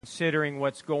Considering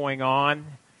what's going on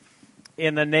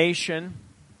in the nation.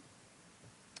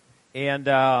 And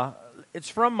it's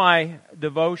from my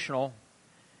devotional,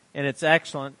 and it's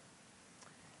excellent.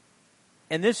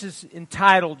 And this is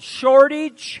entitled,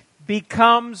 Shortage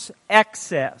Becomes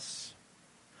Excess.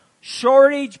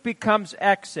 Shortage becomes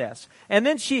excess. And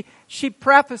then she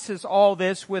prefaces all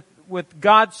this with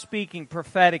God speaking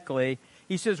prophetically.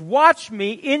 He says, "Watch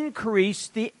me increase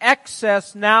the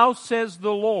excess now, says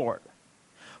the Lord.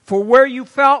 For where you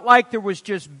felt like there was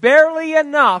just barely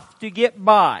enough to get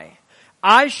by,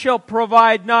 I shall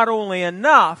provide not only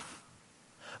enough,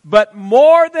 but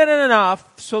more than enough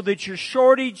so that your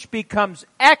shortage becomes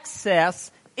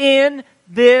excess in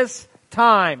this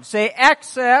time." Say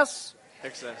excess.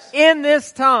 Excess. In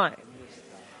this time.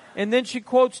 And then she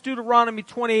quotes Deuteronomy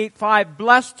 28:5,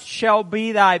 "Blessed shall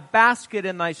be thy basket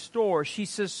and thy store." She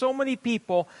says so many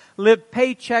people live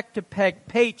paycheck to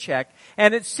paycheck,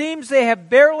 and it seems they have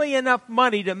barely enough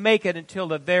money to make it until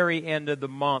the very end of the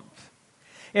month.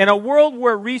 In a world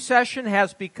where recession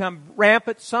has become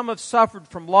rampant, some have suffered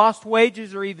from lost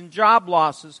wages or even job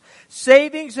losses.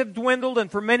 Savings have dwindled, and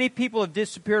for many people have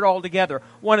disappeared altogether.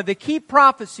 One of the key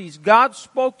prophecies God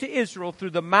spoke to Israel through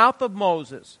the mouth of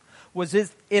Moses was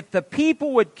if the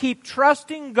people would keep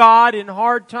trusting God in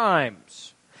hard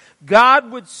times,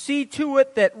 God would see to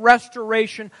it that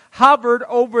restoration hovered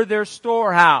over their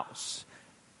storehouse.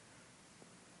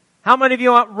 How many of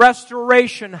you want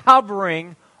restoration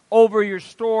hovering over your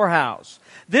storehouse?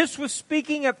 This was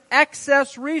speaking of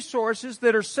excess resources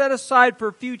that are set aside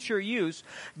for future use.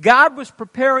 God was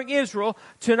preparing Israel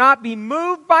to not be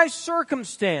moved by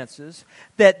circumstances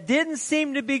that didn't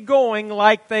seem to be going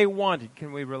like they wanted.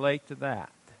 Can we relate to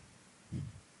that?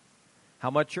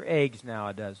 How much are eggs now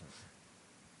a dozen?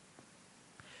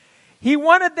 He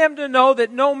wanted them to know that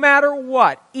no matter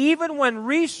what, even when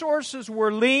resources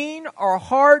were lean or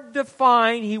hard to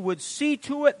find, He would see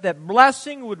to it that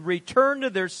blessing would return to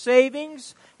their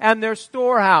savings and their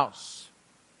storehouse.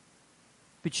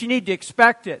 But you need to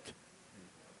expect it.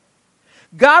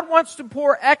 God wants to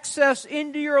pour excess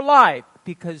into your life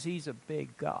because He's a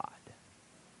big God.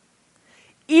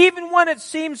 Even when it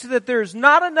seems that there's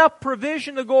not enough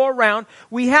provision to go around,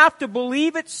 we have to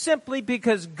believe it simply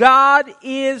because God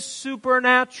is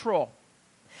supernatural.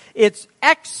 It's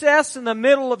excess in the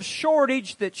middle of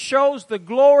shortage that shows the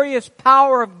glorious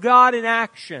power of God in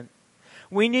action.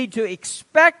 We need to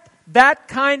expect that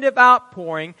kind of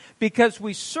outpouring because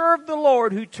we serve the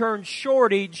Lord who turns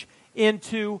shortage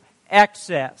into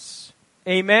excess.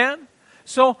 Amen?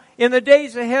 So, in the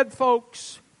days ahead,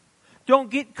 folks,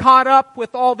 don't get caught up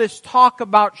with all this talk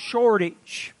about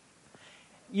shortage,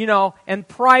 and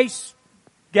price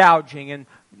gouging. And,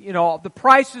 the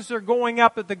prices are going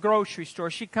up at the grocery store.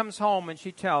 She comes home and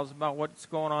she tells about what's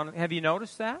going on. Have you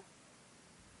noticed that?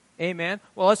 Amen.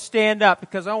 Well, let's stand up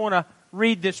because I want to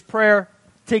read this prayer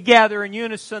together in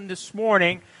unison this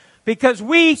morning because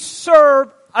we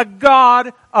serve a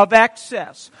God of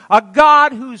excess. A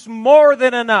God who's more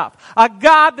than enough. A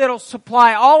God that'll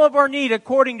supply all of our need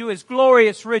according to His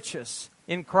glorious riches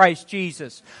in Christ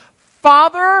Jesus.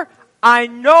 Father, I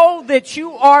know that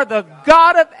You are the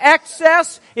God of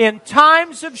excess in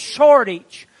times of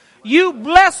shortage. You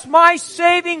bless my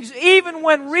savings even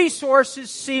when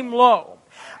resources seem low.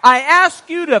 I ask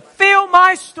You to fill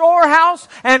my storehouse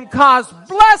and cause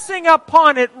blessing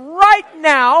upon it right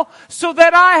now so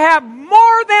that I have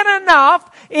more than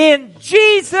enough in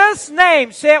Jesus'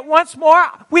 name. Say it once more.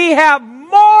 We have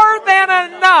more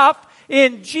than enough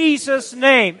in Jesus'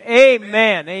 name.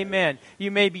 Amen. Amen. You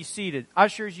may be seated.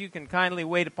 Ushers, you can kindly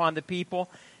wait upon the people.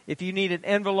 If you need an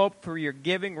envelope for your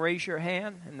giving, raise your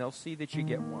hand and they'll see that you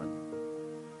get one.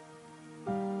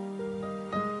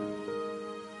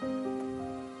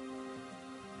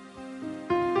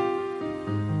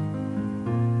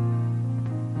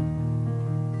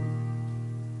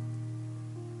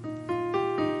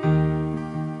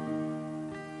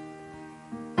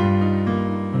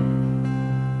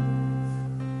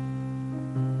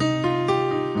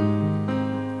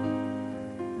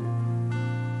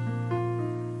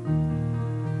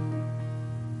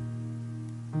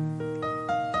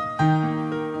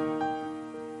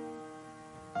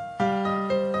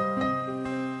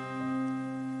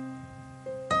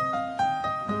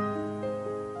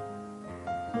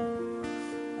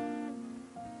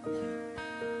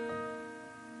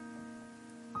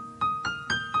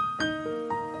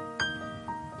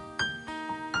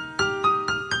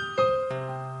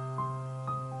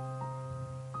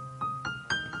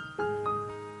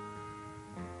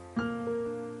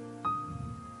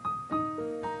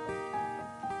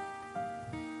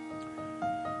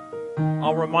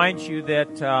 I'll remind you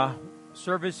that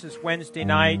Service is Wednesday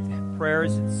night. Prayer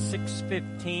is at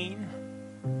 6:15.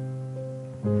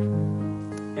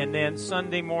 And then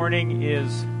Sunday morning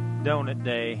is Donut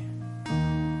Day.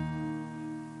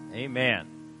 Amen.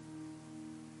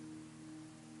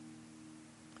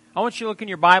 I want you to look in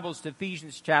your Bibles to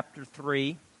Ephesians chapter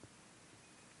 3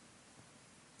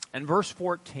 and verse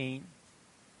 14.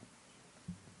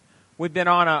 We've been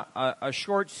on a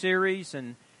short series,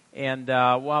 and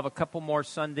we'll have a couple more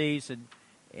Sundays,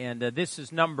 and this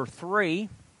is number 3,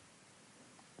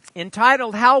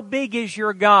 entitled, How Big is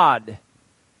Your God?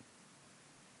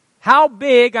 How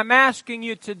big, I'm asking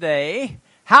you today,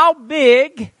 how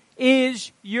big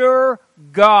is your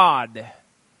God?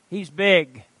 He's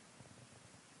big.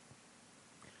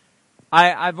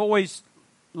 I've always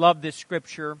loved this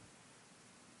scripture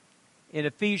in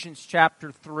Ephesians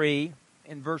chapter 3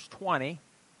 in verse 20.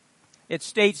 It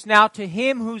states, Now to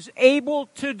him who's able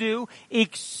to do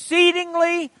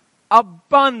exceedingly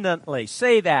abundantly,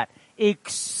 say that,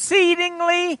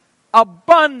 exceedingly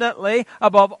abundantly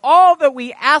above all that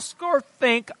we ask or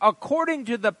think, according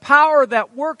to the power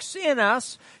that works in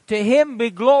us, to him be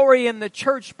glory in the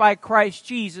church by Christ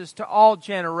Jesus to all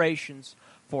generations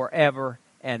forever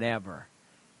and ever.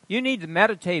 You need to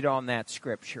meditate on that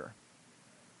scripture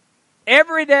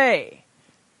every day,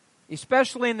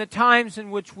 especially in the times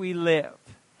in which we live.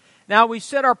 Now, we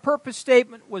said our purpose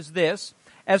statement was this: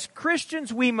 as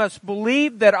Christians, we must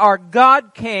believe that our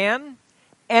God can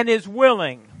and is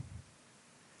willing.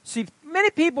 See, many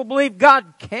people believe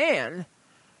God can,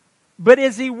 but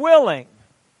is He willing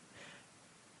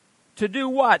to do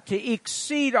what? To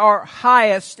exceed our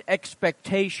highest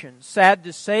expectations. Sad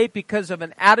to say, because of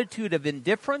an attitude of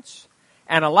indifference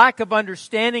and a lack of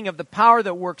understanding of the power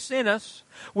that works in us,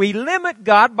 we limit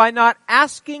God by not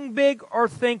asking big or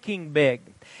thinking big.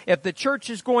 If the church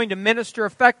is going to minister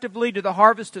effectively to the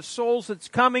harvest of souls that's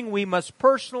coming, we must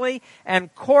personally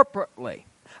and corporately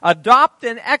adopt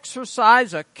and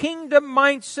exercise a kingdom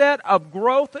mindset of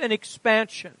growth and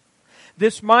expansion.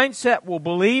 This mindset will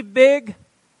believe big,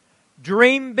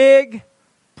 dream big,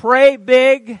 pray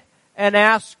big, and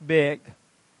ask big.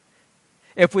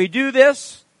 If we do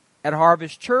this at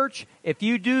Harvest Church, if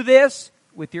you do this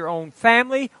with your own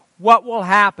family, what will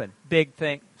happen? Big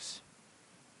things.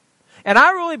 And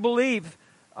I really believe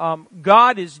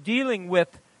God is dealing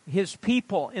with His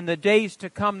people in the days to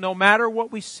come, no matter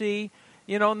what we see,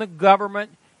 in the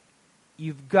government.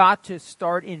 You've got to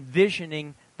start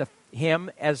envisioning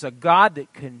Him as a God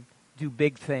that can do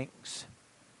big things.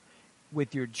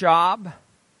 With your job,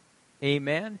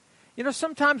 amen.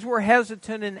 Sometimes we're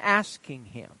hesitant in asking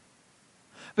Him.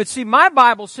 But see, my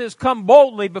Bible says, come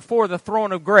boldly before the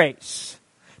throne of grace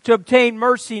to obtain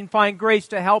mercy and find grace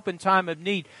to help in time of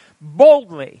need.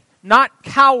 Boldly, not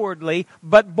cowardly,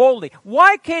 but boldly.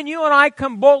 Why can you and I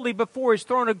come boldly before His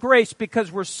throne of grace?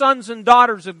 Because we're sons and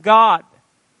daughters of God.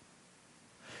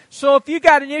 So if you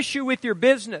got an issue with your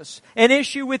business, an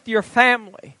issue with your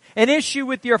family, an issue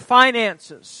with your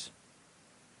finances,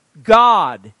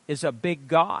 God is a big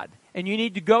God, and you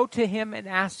need to go to Him and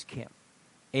ask Him.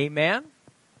 Amen?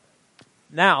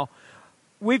 Now,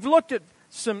 we've looked at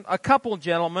a couple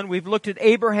gentlemen. We've looked at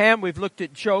Abraham. We've looked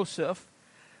at Joseph.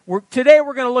 Today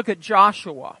we're going to look at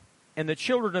Joshua and the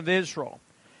children of Israel.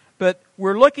 But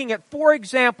we're looking at 4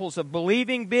 examples of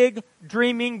believing big,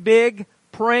 dreaming big,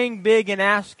 praying big, and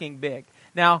asking big.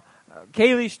 Now,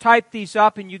 Kaylee's typed these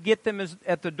up, and you get them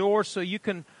at the door so you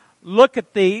can look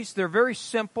at these. They're very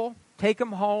simple. Take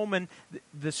them home, and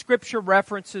the scripture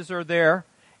references are there,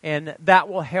 and that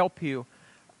will help you.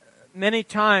 Many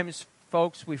times,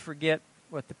 folks, we forget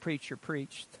what the preacher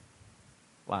preached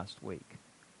last week.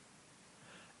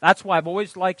 That's why I've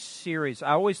always liked series. I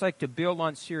always like to build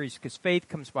on series, because faith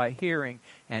comes by hearing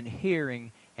and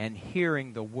hearing and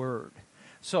hearing the Word.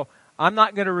 So I'm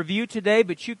not going to review today,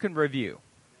 but you can review.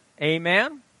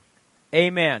 Amen?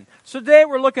 Amen. So today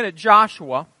we're looking at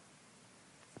Joshua,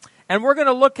 and we're going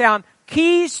to look at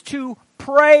keys to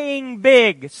praying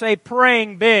big. Say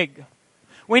praying big.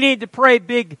 We need to pray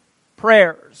big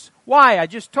prayers. Why? I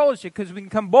just told you, because we can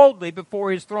come boldly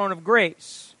before His throne of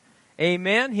grace.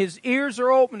 Amen. His ears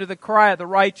are open to the cry of the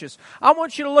righteous. I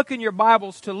want you to look in your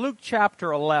Bibles to Luke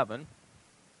chapter 11.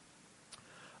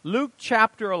 Luke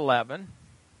chapter 11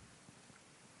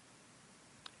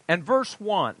 and verse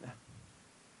 1.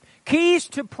 Keys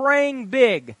to praying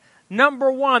big.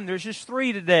 Number 1, there's just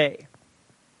 3 today.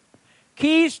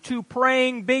 Keys to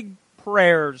praying big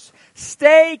prayers.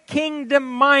 Stay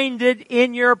kingdom-minded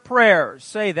in your prayers.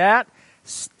 Say that.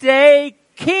 Stay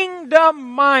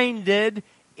kingdom-minded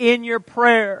in your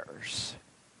prayers.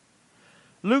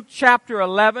 Luke chapter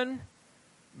 11,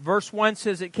 Verse 1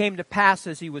 says, "It came to pass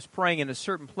as he was praying in a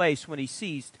certain place when he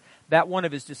ceased, that one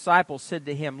of his disciples said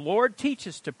to him, 'Lord, teach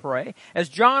us to pray, as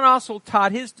John also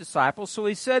taught his disciples.' So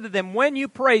he said to them, 'When you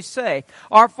pray, say,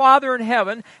 Our Father in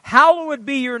heaven, hallowed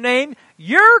be your name.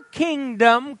 Your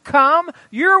kingdom come,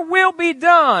 your will be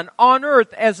done on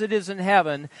earth as it is in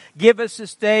heaven. Give us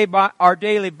this day our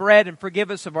daily bread, and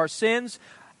forgive us of our sins,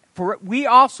 for we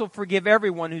also forgive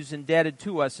everyone who's indebted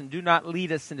to us, and do not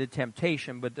lead us into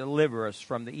temptation, but deliver us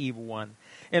from the evil one.'"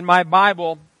 In my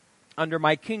Bible, under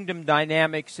my kingdom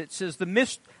dynamics, it says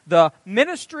the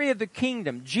ministry of the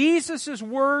kingdom. Jesus'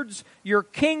 words, "Your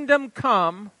kingdom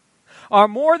come," are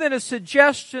more than a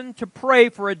suggestion to pray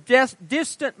for a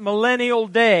distant millennial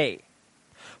day.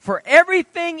 For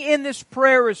everything in this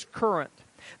prayer is current.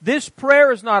 This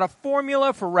prayer is not a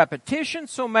formula for repetition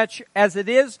so much as it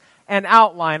is an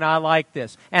outline. I like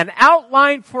this. An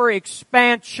outline for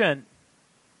expansion.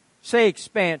 Say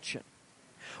expansion.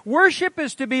 Worship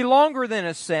is to be longer than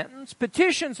a sentence.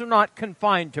 Petitions are not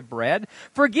confined to bread.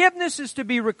 Forgiveness is to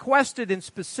be requested in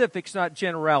specifics, not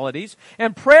generalities.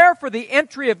 And prayer for the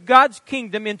entry of God's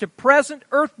kingdom into present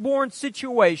earthborn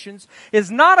situations is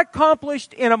not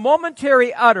accomplished in a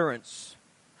momentary utterance.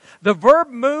 The verb,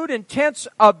 mood, and tense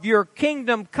of "your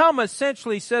kingdom come"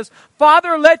 essentially says,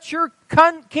 "Father, let your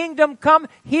kingdom come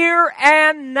here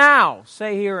and now."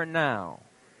 Say here and now.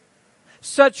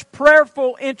 Such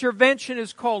prayerful intervention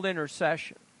is called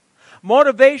intercession.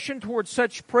 Motivation towards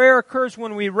such prayer occurs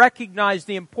when we recognize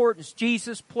the importance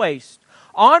Jesus placed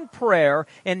on prayer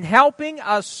in helping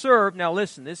us serve, now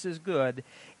listen, this is good,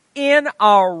 in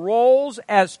our roles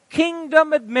as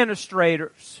kingdom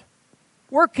administrators.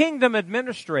 We're kingdom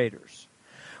administrators.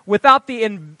 Without the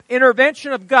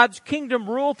intervention of God's kingdom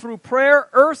rule through prayer,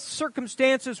 earth's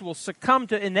circumstances will succumb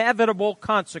to inevitable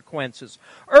consequences.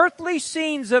 Earthly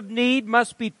scenes of need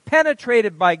must be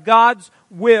penetrated by God's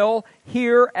will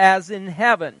here as in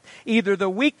heaven. Either the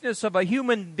weakness of a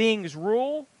human being's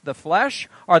rule, the flesh,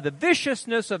 or the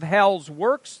viciousness of hell's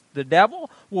works, the devil,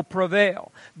 will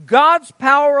prevail. God's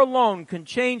power alone can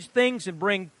change things and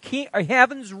bring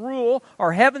heaven's rule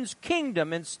or heaven's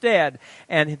kingdom instead.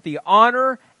 And the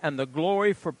honor and the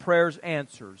glory for prayer's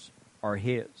answers are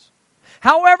His.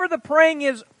 However, the praying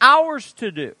is ours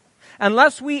to do.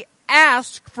 Unless we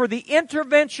ask for the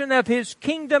intervention of His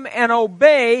kingdom and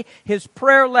obey His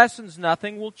prayer lessons,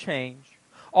 nothing will change.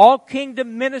 All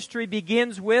kingdom ministry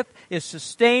begins with, is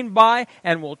sustained by,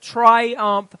 and will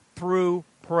triumph through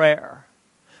prayer.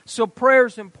 So prayer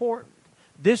is important.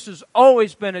 This has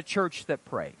always been a church that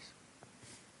prays.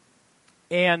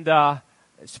 And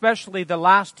especially the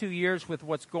last 2 years with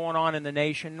what's going on in the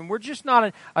nation. And we're just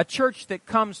not a church that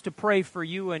comes to pray for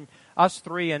you and us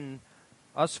three and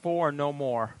us four and no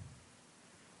more.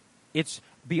 It's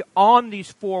beyond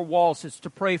these four walls. It's to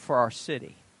pray for our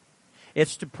city.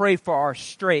 It's to pray for our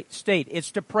state.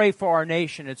 It's to pray for our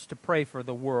nation. It's to pray for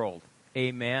the world.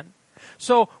 Amen.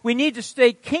 So we need to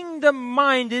stay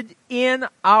kingdom-minded in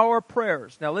our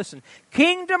prayers. Now listen,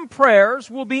 kingdom prayers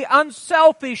will be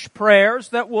unselfish prayers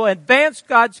that will advance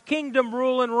God's kingdom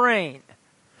rule and reign.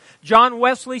 John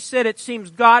Wesley said it seems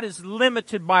God is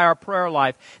limited by our prayer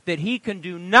life, that He can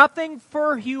do nothing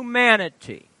for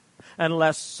humanity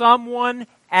unless someone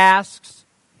asks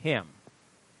Him.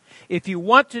 If you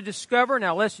want to discover,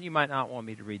 now listen, you might not want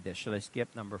me to read this. Shall I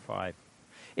skip number 5?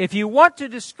 If you want to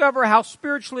discover how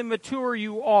spiritually mature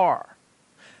you are,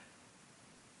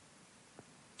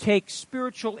 take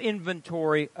spiritual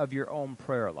inventory of your own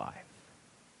prayer life.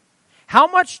 How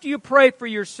much do you pray for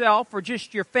yourself or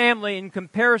just your family in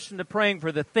comparison to praying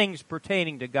for the things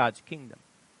pertaining to God's kingdom?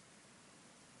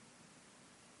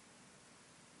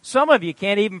 Some of you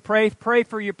can't even pray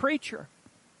for your preacher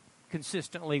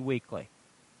consistently weekly.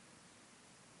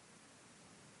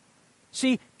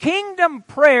 See, kingdom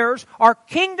prayers are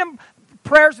kingdom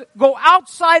prayers that go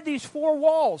outside these four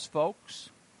walls, folks.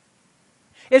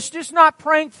 It's just not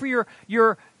praying for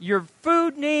your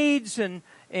food needs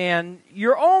and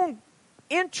your own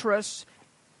interests.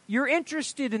 You're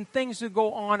interested in things that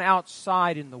go on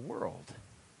outside in the world.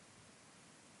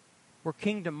 We're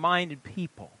kingdom-minded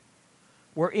people.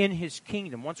 We're in His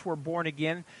kingdom. Once we're born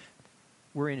again,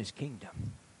 we're in His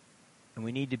kingdom. And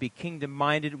we need to be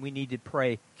kingdom-minded, and we need to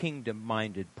pray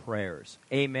kingdom-minded prayers.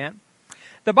 Amen?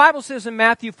 The Bible says in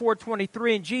Matthew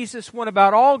 4:23, "And Jesus went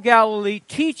about all Galilee,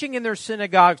 teaching in their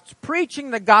synagogues,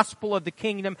 preaching the gospel of the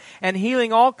kingdom, and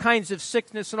healing all kinds of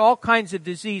sickness and all kinds of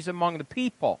disease among the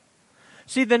people."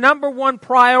 See, the number one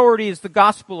priority is the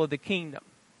gospel of the kingdom.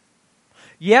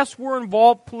 Yes, we're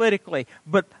involved politically,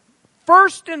 but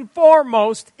first and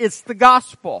foremost, it's the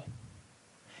gospel.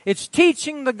 It's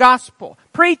teaching the gospel,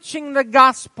 preaching the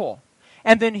gospel.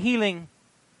 and then healing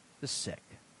the sick.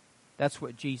 That's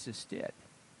what Jesus did.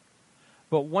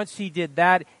 But once He did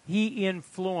that, He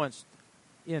influenced,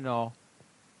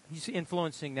 He's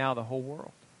influencing now the whole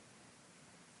world.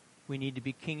 We need to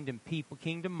be kingdom people,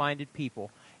 kingdom-minded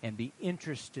people, and be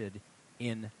interested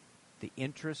in the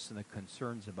interests and the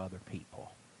concerns of other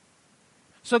people.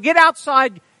 So get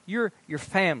outside your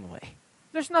family.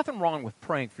 There's nothing wrong with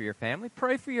praying for your family.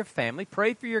 Pray for your family.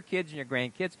 Pray for your kids and your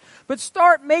grandkids. But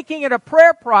start making it a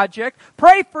prayer project.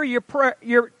 Pray for your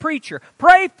preacher.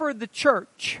 Pray for the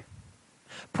church.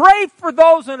 Pray for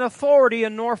those in authority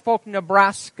in Norfolk,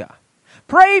 Nebraska.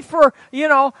 Pray for,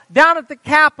 down at the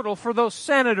Capitol for those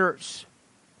senators.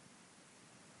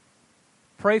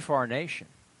 Pray for our nation.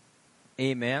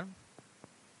 Amen.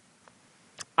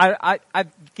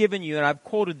 I've given you, and I've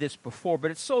quoted this before,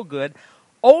 but it's so good.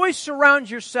 Always surround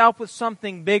yourself with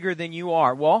something bigger than you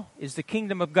are. Well, is the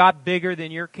kingdom of God bigger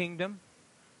than your kingdom?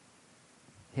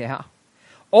 Yeah.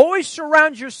 Always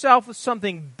surround yourself with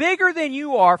something bigger than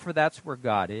you are, for that's where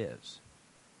God is.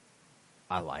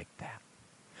 I like that.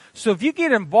 So if you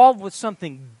get involved with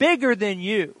something bigger than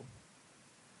you,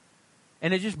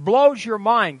 and it just blows your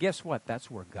mind, guess what? That's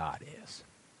where God is.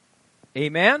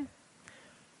 Amen?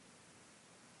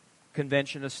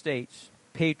 Convention of States,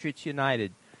 Patriots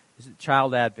United,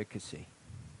 Child Advocacy,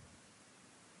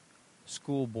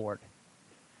 School Board.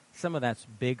 Some of that's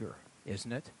bigger,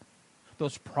 isn't it?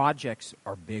 Those projects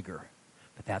are bigger,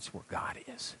 but that's where God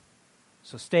is.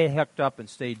 So stay hooked up and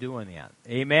stay doing that.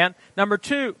 Amen? Number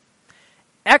 2,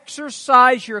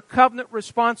 exercise your covenant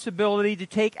responsibility to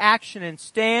take action and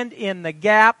stand in the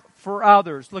gap for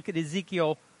others. Look at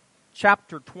Ezekiel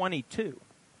chapter 22.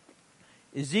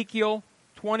 Ezekiel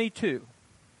 22.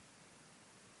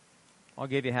 I'll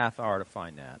give you a half hour to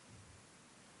find that.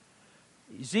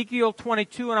 Ezekiel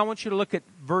 22, and I want you to look at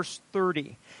verse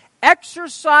 30.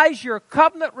 Exercise your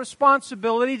covenant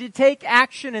responsibility to take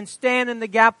action and stand in the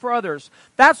gap for others.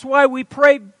 That's why we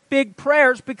pray big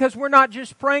prayers, because we're not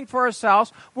just praying for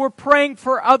ourselves, we're praying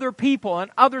for other people and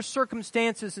other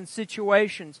circumstances and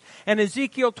situations. And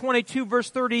Ezekiel 22 verse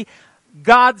 30,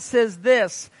 God says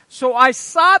this, "So I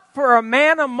sought for a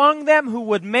man among them who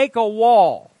would make a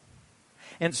wall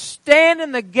and stand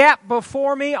in the gap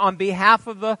before me on behalf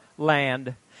of the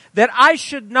land, that I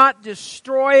should not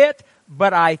destroy it,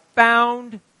 but I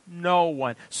found no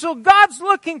one." So God's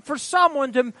looking for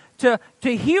someone to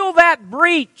heal that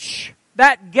breach,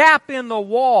 that gap in the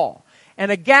wall.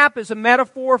 And a gap is a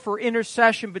metaphor for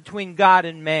intercession between God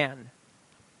and man.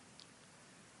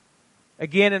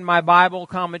 Again, in my Bible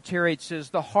commentary, it says,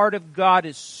 "The heart of God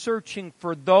is searching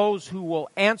for those who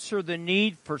will answer the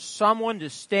need for someone to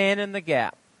stand in the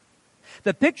gap."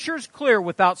 The picture is clear.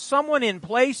 Without someone in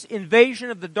place, invasion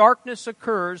of the darkness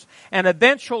occurs and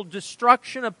eventual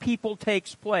destruction of people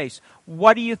takes place.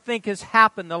 What do you think has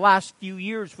happened the last few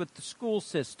years with the school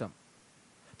system?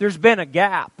 There's been a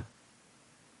gap.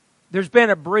 There's been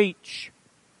a breach.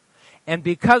 And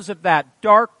because of that,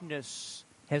 darkness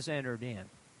has entered in.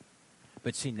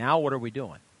 But see, now what are we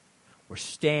doing? We're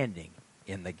standing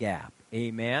in the gap.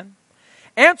 Amen?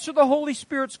 Answer the Holy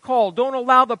Spirit's call. Don't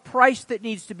allow the price that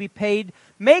needs to be paid.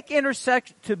 Make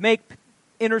intercession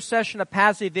a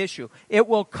passive issue. It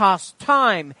will cost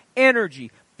time,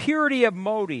 energy, purity of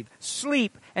motive,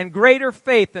 sleep, and greater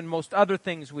faith than most other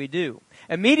things we do.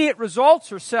 Immediate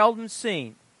results are seldom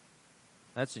seen.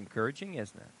 That's encouraging,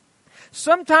 isn't it?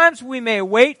 Sometimes we may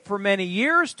wait for many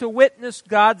years to witness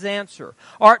God's answer,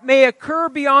 or it may occur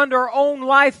beyond our own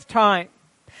lifetime.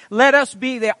 Let us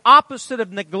be the opposite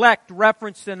of neglect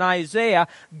referenced in Isaiah.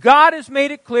 God has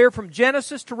made it clear from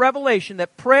Genesis to Revelation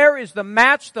that prayer is the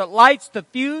match that lights the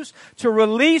fuse to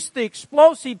release the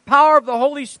explosive power of the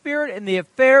Holy Spirit in the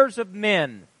affairs of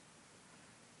men.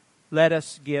 Let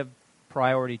us give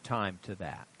priority time to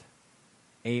that.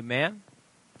 Amen?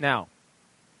 Now,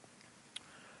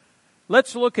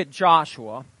 let's look at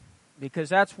Joshua, because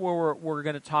that's where we're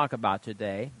going to talk about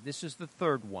today. This is the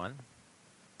third one.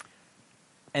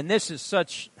 And this is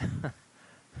such,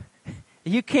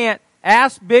 you can't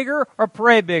ask bigger or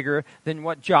pray bigger than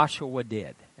what Joshua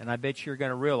did. And I bet you're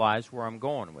going to realize where I'm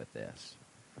going with this.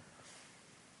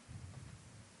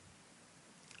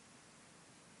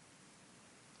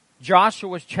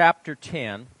 Joshua chapter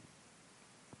 10.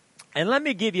 And let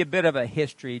me give you a bit of a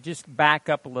history. Just back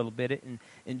up a little bit.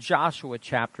 In Joshua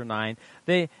chapter 9,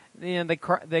 they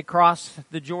cross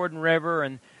the Jordan River,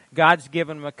 and God's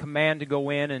given them a command to go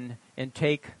in and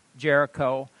take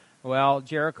Jericho. Well,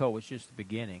 Jericho was just the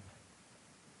beginning.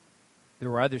 There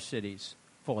were other cities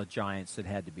full of giants that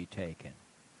had to be taken.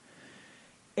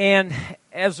 And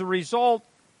as a result,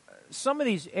 some of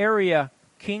these area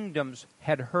kingdoms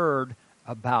had heard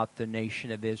about the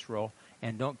nation of Israel.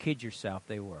 And don't kid yourself,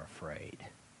 they were afraid.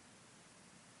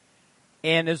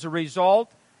 And as a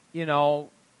result,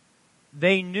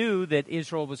 they knew that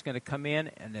Israel was going to come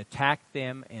in and attack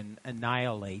them and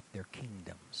annihilate their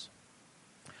kingdoms.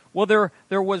 Well,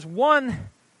 there was one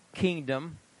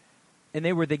kingdom, and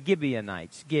they were the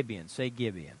Gibeonites. Gibeon, say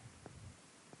Gibeon.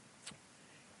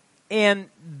 And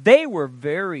they were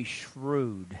very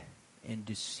shrewd and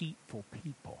deceitful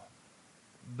people.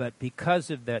 But because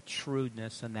of that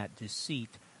shrewdness and that deceit,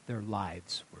 their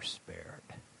lives were spared.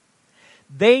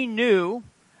 They knew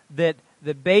that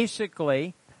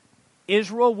basically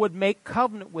Israel would make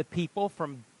covenant with people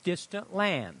from distant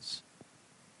lands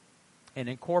and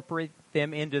incorporate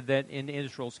them in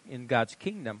God's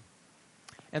kingdom.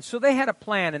 And so they had a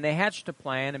plan, and they hatched a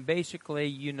plan, and basically,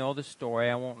 you know the story.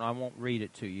 I won't read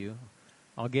it to you.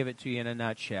 I'll give it to you in a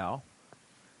nutshell.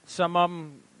 Some of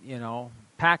them,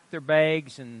 packed their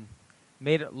bags and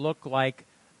made it look like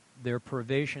their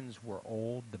provisions were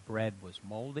old, the bread was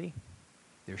moldy,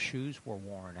 their shoes were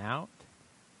worn out.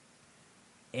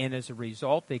 And as a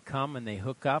result, they come and they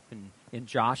hook up in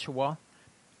Joshua.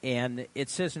 And it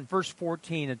says in verse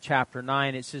 14 of chapter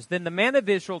 9, it says, "Then the men of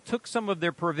Israel took some of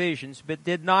their provisions, but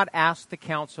did not ask the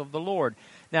counsel of the Lord."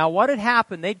 Now, what had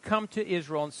happened, they'd come to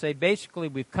Israel and say, basically,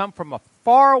 we've come from a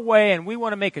far away, and we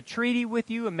want to make a treaty with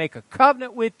you and make a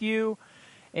covenant with you,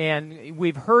 and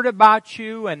we've heard about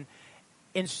you. And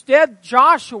instead,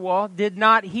 Joshua did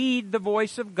not heed the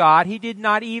voice of God. He did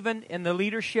not even, and the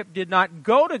leadership did not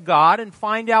go to God and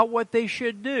find out what they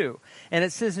should do. And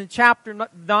it says in chapter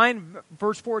 9,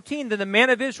 verse 14, "Then the men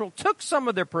of Israel took some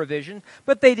of their provisions,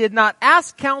 but they did not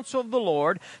ask counsel of the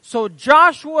Lord. So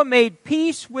Joshua made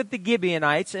peace with the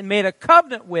Gibeonites and made a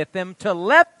covenant with them to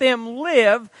let them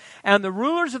live, and the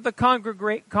rulers of the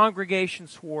congregation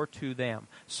swore to them."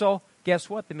 So, guess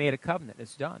what? They made a covenant.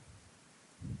 It's done.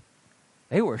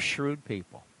 They were shrewd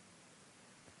people.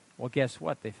 Well, guess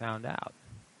what? They found out.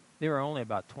 They were only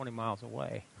about 20 miles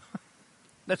away.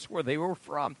 That's where they were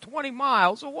from, 20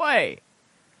 miles away.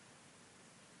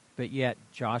 But yet,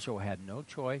 Joshua had no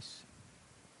choice.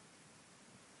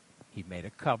 He made a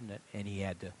covenant, and he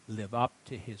had to live up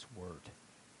to his word.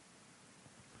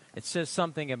 It says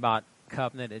something about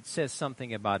covenant. It says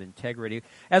something about integrity.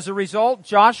 As a result,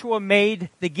 Joshua made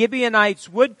the Gibeonites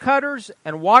woodcutters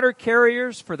and water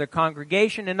carriers for the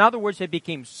congregation. In other words, they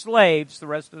became slaves the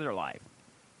rest of their life.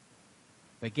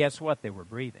 But guess what? They were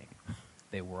breathing.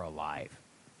 They were alive.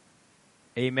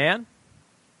 Amen?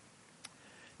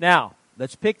 Now,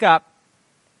 let's pick up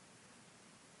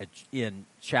in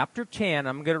chapter 10.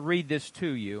 I'm going to read this to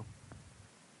you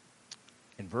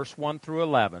in verse 1 through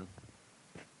 11.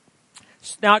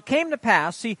 Now it came to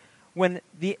pass, see, when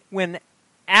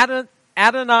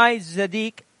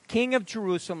Adonizedek, king of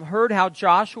Jerusalem, heard how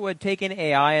Joshua had taken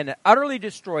Ai and utterly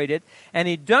destroyed it, and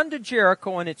he'd done to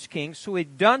Jericho and its king, so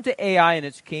he'd done to Ai and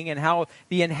its king, and how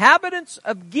the inhabitants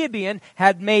of Gibeon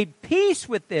had made peace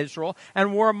with Israel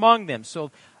and were among them.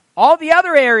 So all the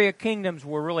other area kingdoms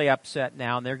were really upset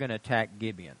now, and they're going to attack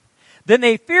Gibeon. Then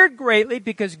they feared greatly,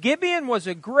 because Gibeon was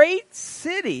a great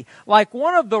city, like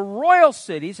one of the royal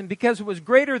cities, and because it was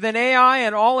greater than Ai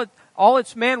and all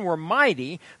its men were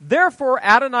mighty. Therefore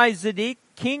Adonizedek,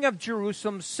 king of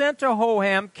Jerusalem, sent to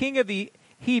Hoham, king of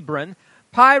Hebron,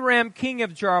 Piram, king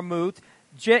of Jarmuth,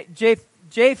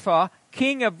 Japha,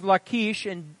 king of Lachish,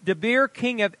 and Debir,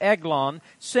 king of Eglon,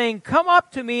 saying, "Come up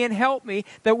to me and help me,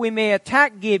 that we may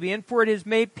attack Gibeon, for it has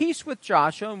made peace with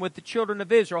Joshua and with the children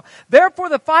of Israel." Therefore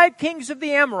the 5 kings of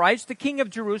the Amorites, the king of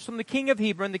Jerusalem, the king of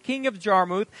Hebron, the king of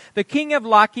Jarmuth, the king of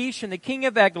Lachish, and the king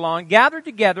of Eglon, gathered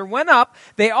together, went up,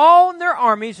 they all in their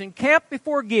armies, and camped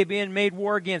before Gibeon, and made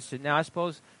war against it. Now I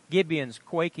suppose Gibeon's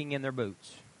quaking in their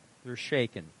boots. They're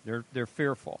shaken. They're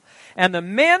fearful. And the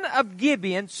men of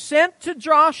Gibeon sent to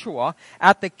Joshua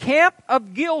at the camp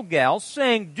of Gilgal,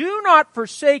 saying, "Do not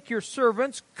forsake your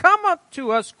servants. Come up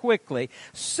to us quickly.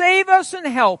 Save us and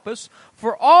help us,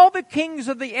 for all the kings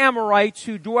of the Amorites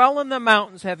who dwell in the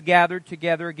mountains have gathered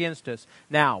together against us."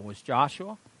 Now, was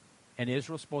Joshua and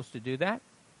Israel supposed to do that?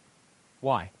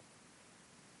 Why?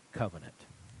 Covenant.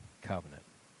 Covenant.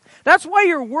 That's why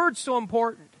your word's so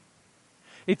important.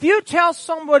 If you tell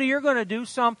somebody you're going to do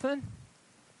something,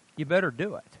 you better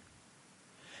do it.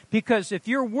 Because if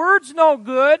your word's no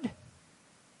good,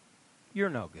 you're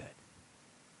no good.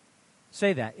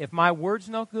 Say that. If my word's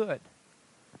no good,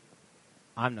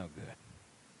 I'm no good.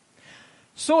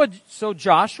 So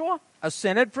Joshua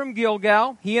ascended from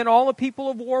Gilgal, he and all the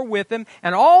people of war with him,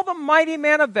 and all the mighty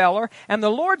men of valor. And the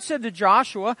Lord said to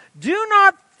Joshua, "Do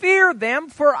not fear them,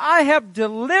 for I have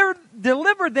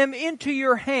delivered them into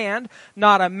your hand.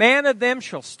 Not a man of them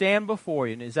shall stand before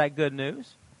you. And is that good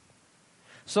news?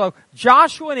 So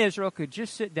Joshua and Israel could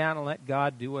just sit down and let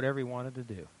God do whatever He wanted to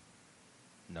do.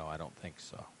 No, I don't think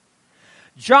so.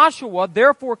 Joshua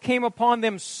therefore came upon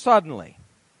them suddenly,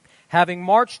 having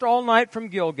marched all night from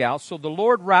Gilgal. So the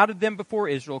Lord routed them before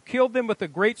Israel, killed them with a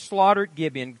great slaughter at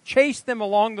Gibeon, chased them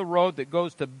along the road that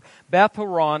goes to Beth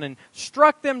Horon, and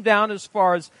struck them down as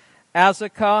far as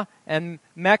Azekah and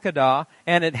Makkedah.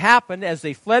 And it happened, as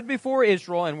they fled before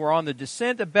Israel and were on the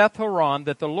descent of Beth Horon,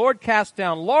 that the Lord cast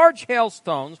down large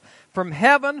hailstones from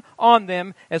heaven on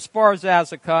them as far as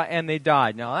Azekah, and they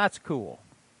died. Now that's cool.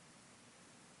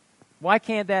 Why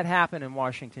can't that happen in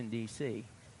Washington, D.C.?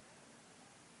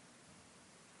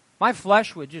 My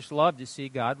flesh would just love to see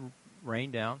God rain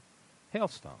down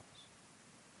hailstones.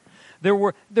 There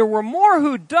were more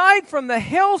who died from the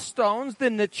hailstones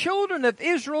than the children of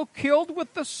Israel killed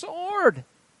with the sword.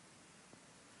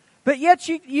 But yet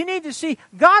you need to see,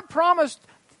 God promised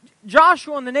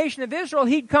Joshua and the nation of Israel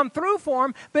He'd come through for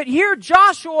them, but here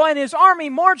Joshua and his army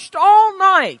marched all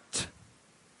night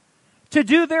to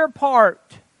do their part.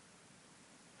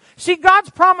 See, God's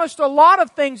promised a lot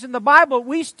of things in the Bible.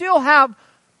 We still have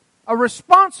a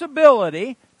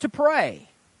responsibility to pray.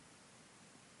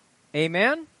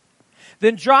 Amen?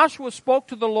 Then Joshua spoke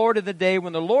to the Lord in the day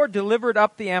when the Lord delivered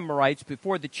up the Amorites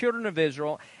before the children of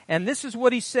Israel. And this is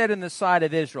what he said in the sight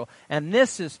of Israel. And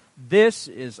this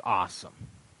is awesome.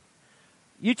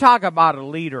 You talk about a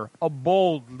leader, a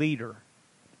bold leader.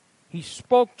 He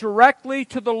spoke directly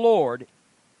to the Lord.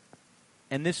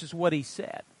 And this is what he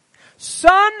said.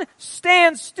 Sun,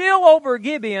 stand still over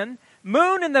Gibeon,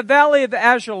 moon in the valley of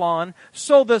Ajalon.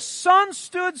 So the sun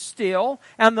stood still,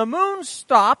 and the moon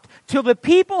stopped, till the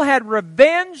people had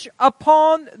revenge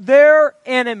upon their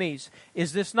enemies.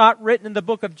 Is this not written in the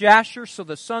book of Jasher? So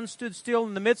the sun stood still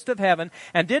in the midst of heaven,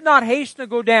 and did not hasten to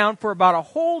go down for about a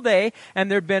whole day,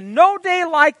 and there had been no day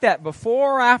like that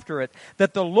before or after it,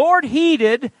 that the Lord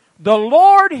heeded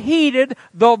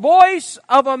the voice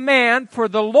of a man, for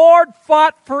the Lord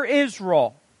fought for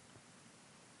Israel.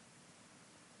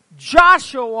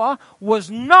 Joshua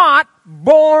was not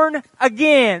born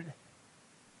again.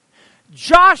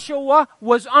 Joshua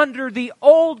was under the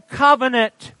old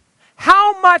covenant.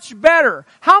 How much better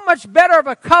of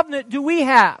a covenant do we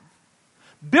have?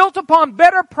 Built upon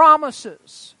better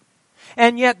promises.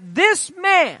 And yet this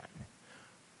man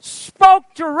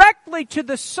spoke directly to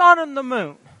the sun and the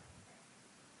moon.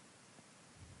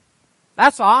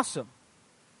 That's awesome.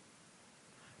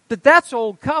 But that's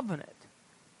old covenant.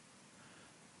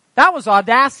 That was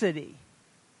audacity,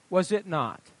 was it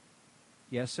not?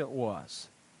 Yes, it was.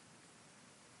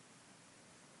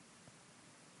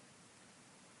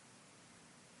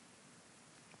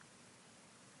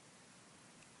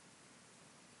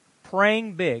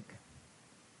 Praying big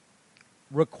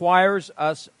requires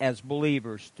us as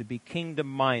believers to be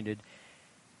kingdom-minded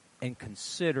and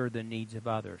consider the needs of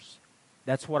others.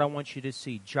 That's what I want you to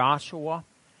see. Joshua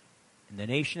and the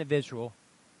nation of Israel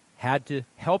had to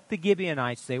help the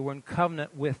Gibeonites. They were in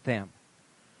covenant with them.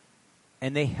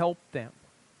 And they helped them.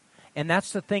 And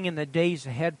that's the thing in the days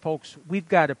ahead, folks. We've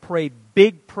got to pray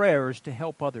big prayers to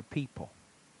help other people.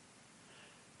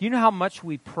 Do you know how much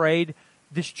we prayed,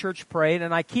 this church prayed?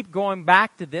 And I keep going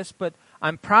back to this, but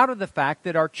I'm proud of the fact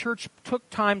that our church took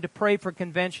time to pray for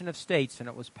Convention of States and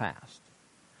it was passed.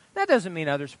 That doesn't mean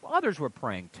others were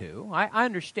praying too. I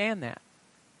understand that.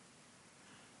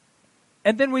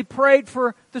 And then we prayed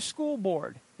for the school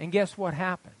board. And guess what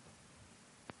happened?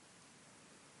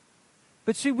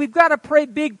 But see, we've got to pray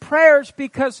big prayers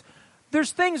because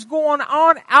there's things going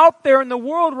on out there in the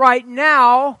world right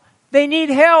now. They need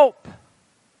help.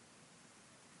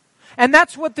 And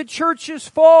that's what the church is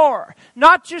for.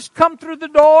 Not just come through the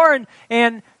door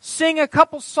and sing a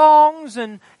couple songs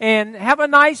and have a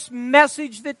nice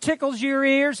message that tickles your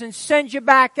ears and sends you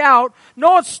back out.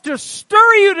 No, it's to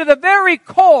stir you to the very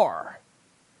core.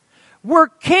 We're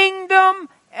kingdom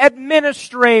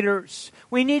administrators.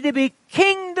 We need to be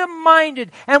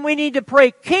kingdom-minded, and we need to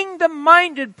pray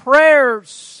kingdom-minded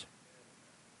prayers.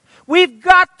 We've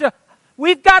got to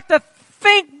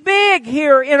think big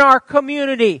here in our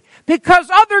community because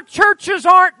other churches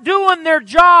aren't doing their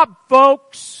job,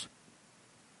 folks.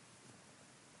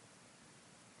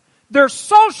 They're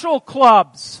social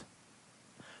clubs.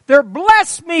 They're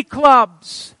bless me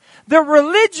clubs. They're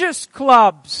religious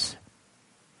clubs.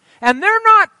 And they're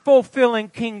not fulfilling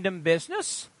kingdom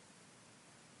business.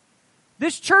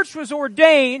 This church was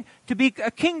ordained to be a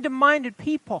kingdom-minded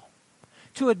people,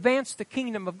 to advance the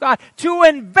kingdom of God, to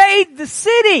invade the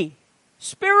city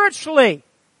spiritually.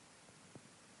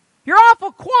 You're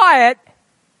awful quiet.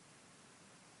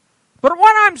 But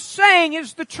what I'm saying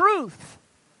is the truth.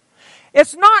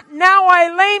 It's not now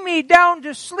I lay me down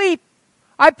to sleep.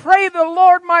 I pray the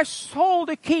Lord my soul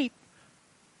to keep.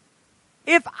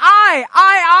 If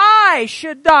I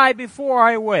should die before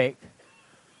I wake.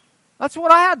 That's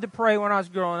what I had to pray when I was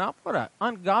growing up. What an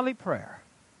ungodly prayer.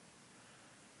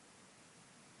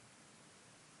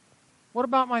 What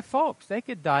about my folks? They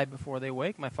could die before they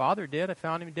wake. My father did. I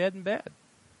found him dead in bed.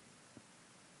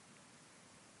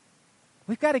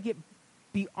 We've got to get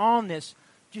beyond this,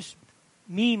 just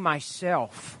me,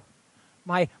 myself,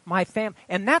 my family.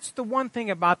 And that's the one thing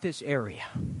about this area.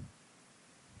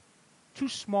 Too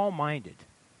small-minded.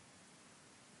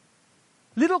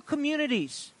 Little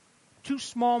communities, too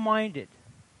small-minded.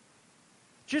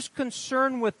 Just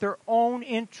concerned with their own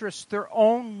interests, their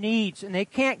own needs, and they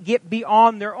can't get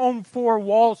beyond their own four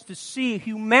walls to see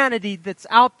humanity that's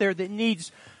out there that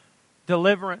needs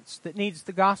deliverance, that needs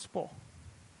the gospel.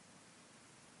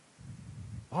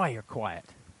 Boy, you're quiet.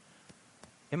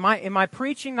 Am I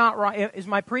preaching not right? Is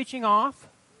my preaching off?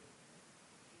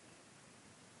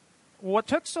 What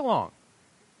took so long?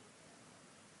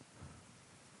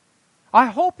 I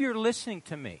hope you're listening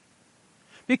to me.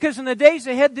 Because in the days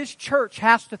ahead, this church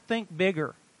has to think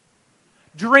bigger.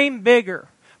 Dream bigger.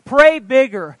 Pray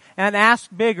bigger and ask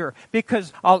bigger.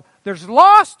 Because there's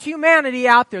lost humanity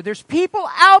out there. There's people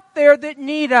out there that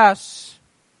need us.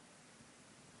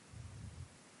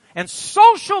 And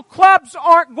social clubs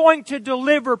aren't going to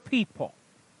deliver people.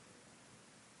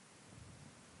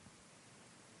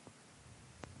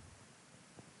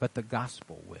 But the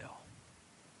gospel will.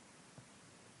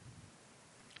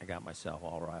 I got myself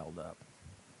all riled up.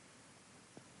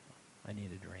 I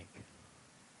need a drink.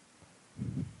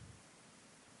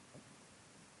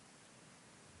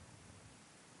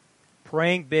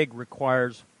 Praying big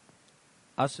requires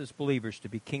us as believers to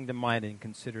be kingdom-minded and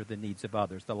consider the needs of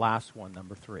others. The last one,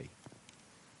 number 3.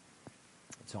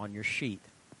 It's on your sheet.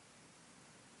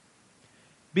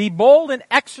 Be bold in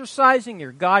exercising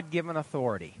your God-given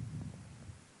authority.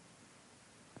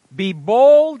 Be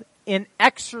bold in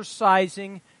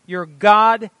exercising your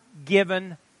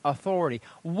God-given authority.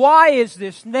 Why is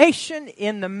this nation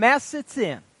in the mess it's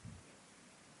in?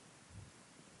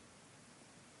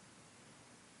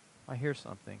 I hear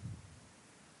something.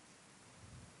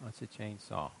 Oh, it's a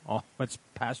chainsaw. Oh, it's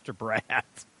Pastor Brad.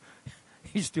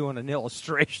 He's doing an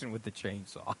illustration with the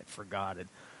chainsaw. I forgot it.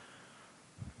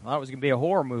 I thought it was going to be a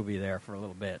horror movie there for a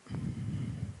little bit.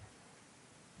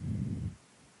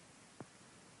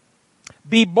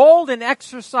 Be bold in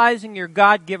exercising your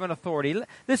God-given authority.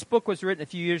 This book was written a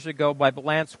few years ago by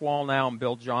Lance Wallnau and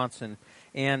Bill Johnson.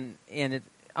 And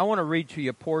I want to read to you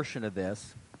a portion of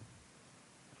this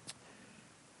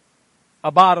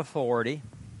about authority.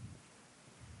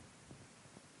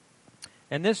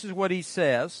 And this is what he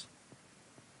says.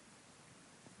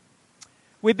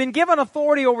 We've been given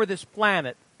authority over this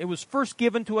planet. It was first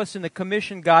given to us in the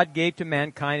commission God gave to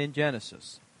mankind in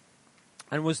Genesis,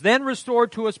 and was then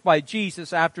restored to us by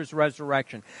Jesus after His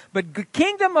resurrection. But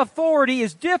kingdom authority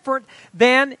is different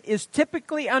than is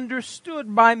typically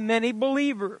understood by many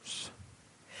believers.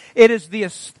 It is the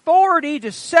authority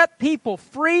to set people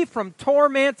free from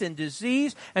torment and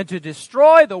disease and to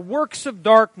destroy the works of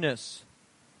darkness.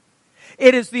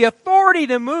 It is the authority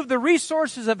to move the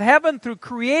resources of heaven through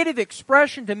creative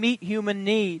expression to meet human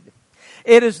need.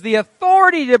 It is the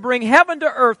authority to bring heaven to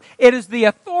earth. It is the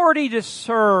authority to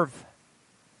serve.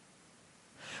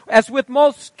 As with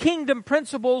most kingdom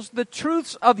principles, the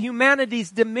truths of humanity's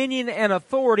dominion and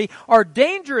authority are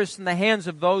dangerous in the hands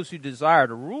of those who desire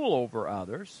to rule over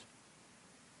others,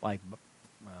 like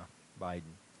Biden.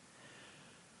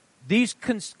 These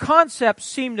concepts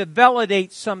seem to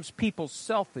validate some people's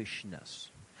selfishness.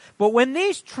 But when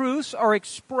these truths are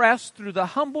expressed through the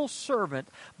humble servant,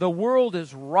 the world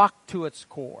is rocked to its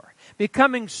core.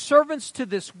 Becoming servants to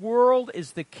this world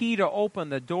is the key to open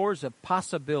the doors of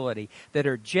possibility that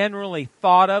are generally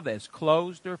thought of as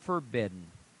closed or forbidden.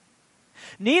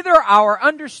 Neither our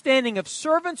understanding of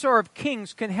servants or of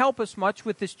kings can help us much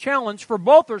with this challenge, for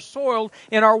both are soiled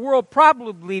in our world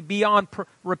probably beyond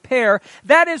repair.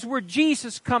 That is where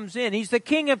Jesus comes in. He's the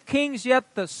King of kings,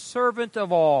 yet the servant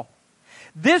of all.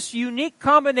 This unique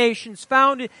combination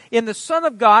found in the Son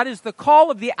of God is the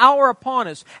call of the hour upon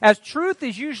us. As truth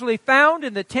is usually found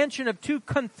in the tension of two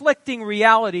conflicting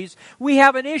realities, we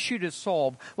have an issue to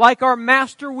solve. Like our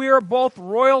Master, we are both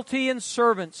royalty and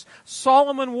servants.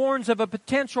 Solomon warns of a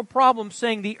potential problem,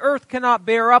 saying the earth cannot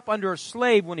bear up under a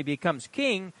slave when he becomes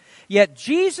king. Yet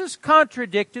Jesus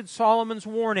contradicted Solomon's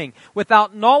warning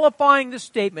without nullifying the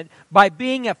statement by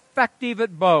being effective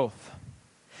at both.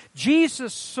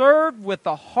 Jesus served with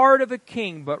the heart of a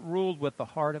king, but ruled with the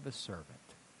heart of a servant.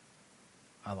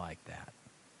 I like that.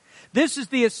 This is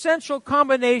the essential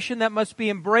combination that must be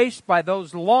embraced by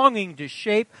those longing to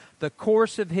shape the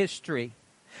course of history.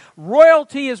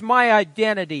 Royalty is my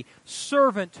identity.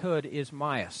 Servanthood is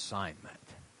my assignment.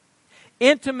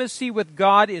 Intimacy with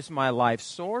God is my life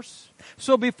source.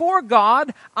 So before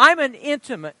God, I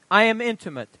am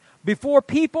intimate. Before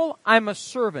people, I'm a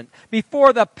servant.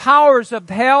 Before the powers of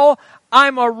hell,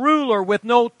 I'm a ruler with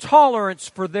no tolerance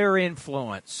for their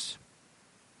influence.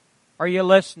 Are you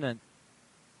listening?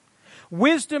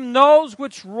 Wisdom knows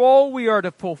which role we are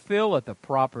to fulfill at the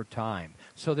proper time.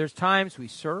 So there's times we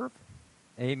serve.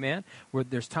 Amen.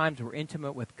 There's times we're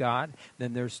intimate with God.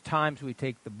 Then there's times we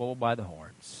take the bull by the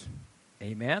horns.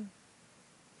 Amen.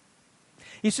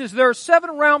 He says there are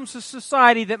 7 realms of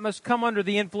society that must come under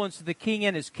the influence of the king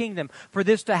and his kingdom. For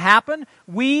this to happen,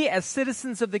 we as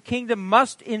citizens of the kingdom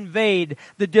must invade.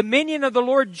 The dominion of the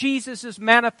Lord Jesus is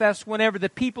manifest whenever the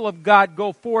people of God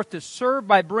go forth to serve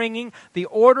by bringing the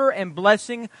order and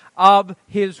blessing of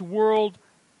His world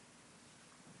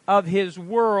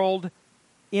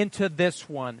into this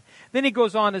one. Then he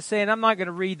goes on to say, and I'm not going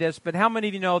to read this, but how many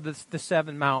of you know the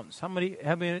 7 mountains? How many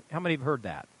have heard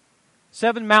that?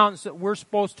 7 mountains that we're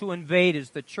supposed to invade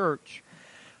is the church,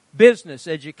 business,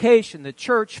 education, the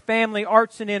church, family,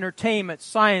 arts and entertainment,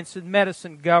 science and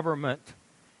medicine, government.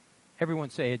 Everyone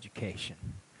say education.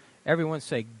 Everyone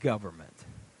say government.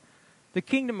 The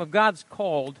kingdom of God's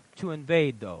called to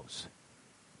invade those.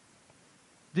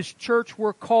 This church,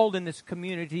 we're called in this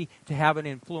community to have an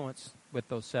influence with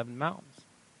those 7 mountains.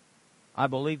 I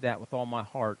believe that with all my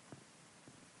heart.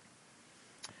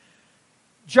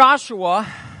 Joshua,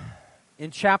 in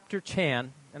chapter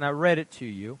 10, and I read it to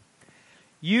you,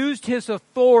 used his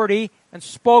authority and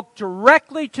spoke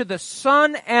directly to the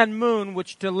sun and moon,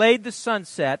 which delayed the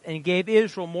sunset and gave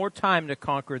Israel more time to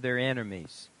conquer their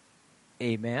enemies.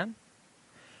 Amen.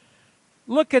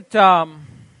 Look at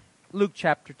Luke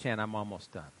chapter 10. I'm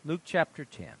almost done. Luke chapter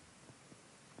 10.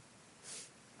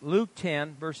 Luke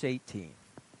 10, verse 18.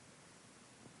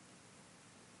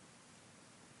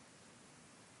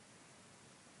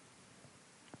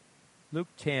 Luke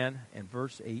 10 and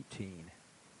verse 18.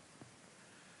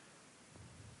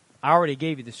 I already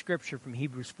gave you the scripture from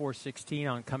Hebrews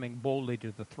 4:16 on coming boldly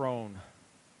to the throne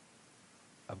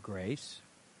of grace.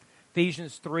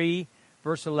 Ephesians 3,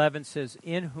 verse 11 says,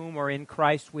 in whom or in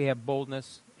Christ we have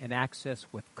boldness and access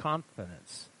with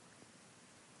confidence.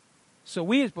 So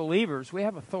we as believers, we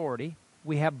have authority,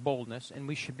 we have boldness, and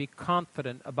we should be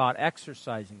confident about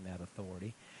exercising that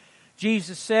authority.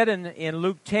 Jesus said in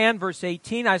Luke 10, verse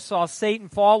 18, I saw Satan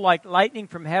fall like lightning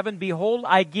from heaven. Behold,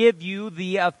 I give you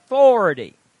the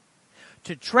authority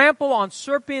to trample on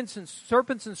serpents and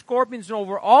scorpions and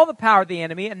over all the power of the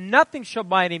enemy, and nothing shall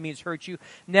by any means hurt you.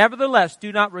 Nevertheless,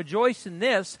 do not rejoice in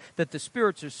this, that the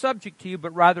spirits are subject to you,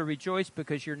 but rather rejoice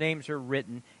because your names are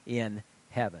written in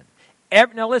heaven.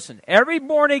 Now listen, every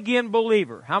born-again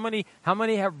believer, how many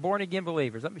have born-again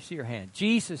believers? Let me see your hand.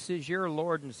 Jesus is your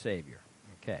Lord and Savior.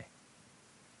 Okay.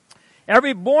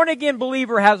 Every born-again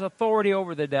believer has authority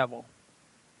over the devil.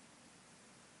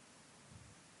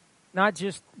 Not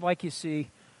just like you see,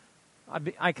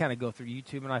 I kind of go through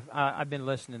YouTube, and I've been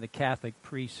listening to Catholic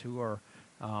priests who are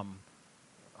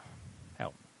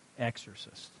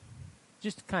exorcists.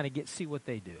 Just to kind of see what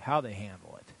they do, how they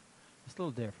handle it. It's a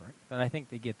little different, but I think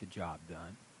they get the job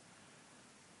done.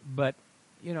 But,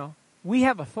 we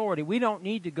have authority. We don't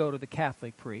need to go to the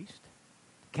Catholic priest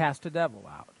to cast a devil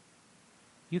out.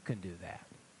 You can do that.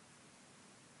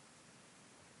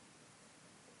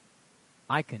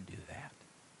 I can do that.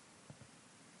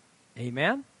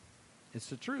 Amen? It's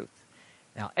the truth.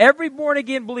 Now, every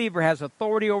born-again believer has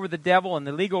authority over the devil and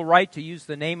the legal right to use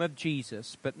the name of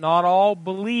Jesus, but not all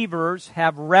believers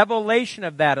have revelation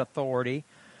of that authority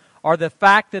or the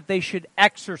fact that they should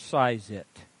exercise it.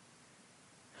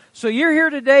 So you're here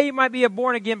today, you might be a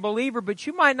born-again believer, but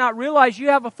you might not realize you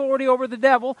have authority over the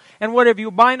devil, and whatever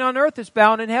you bind on earth is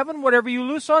bound in heaven, whatever you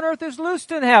loose on earth is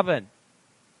loosed in heaven.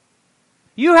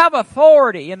 You have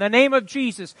authority in the name of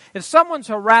Jesus. If someone's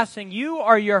harassing you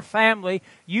or your family,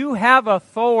 you have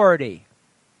authority.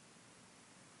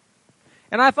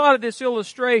 And I thought of this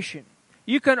illustration.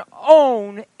 You can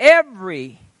own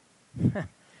every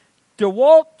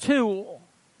DeWalt tool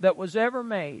that was ever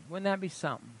made. Wouldn't that be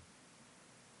something?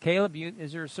 Caleb,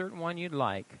 is there a certain one you'd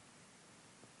like?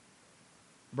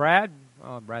 Brad?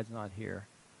 Oh, Brad's not here.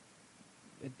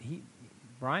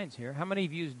 Brian's here. How many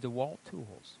of you use DeWalt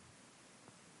tools?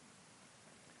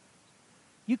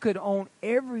 You could own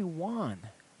every one.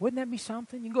 Wouldn't that be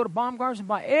something? You can go to Baumgartner's and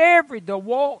buy every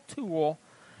DeWalt tool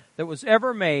that was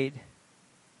ever made,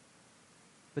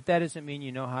 but that doesn't mean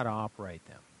you know how to operate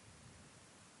them.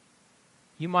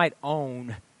 You might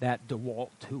own that DeWalt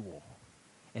tool,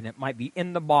 and it might be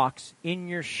in the box in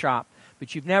your shop,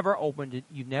 but you've never opened it,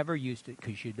 you've never used it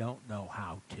because you don't know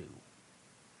how to.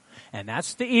 And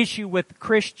that's the issue with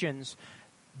Christians.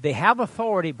 They have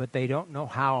authority, but they don't know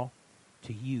how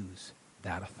to use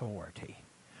that authority.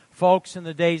 Folks, in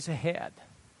the days ahead,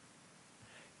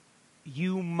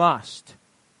 you must.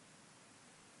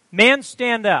 Men,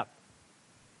 stand up.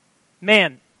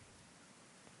 Men,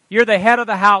 you're the head of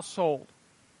the household.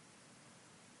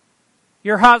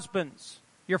 Your husbands,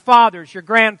 your fathers, your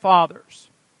grandfathers.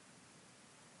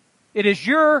 It is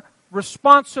your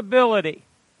responsibility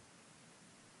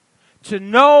to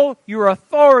know your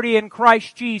authority in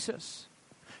Christ Jesus,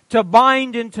 to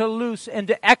bind and to loose and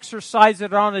to exercise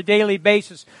it on a daily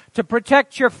basis, to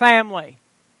protect your family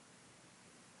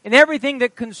and everything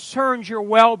that concerns your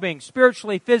well-being,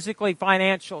 spiritually, physically,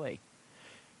 financially.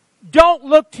 Don't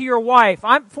look to your wife.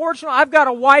 I'm fortunate, I've got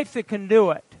a wife that can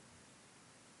do it.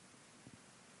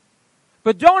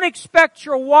 But don't expect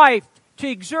your wife to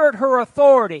exert her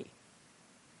authority.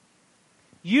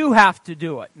 You have to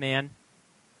do it, man.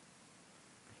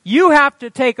 You have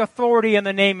to take authority in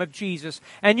the name of Jesus.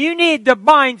 And you need to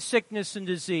bind sickness and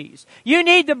disease. You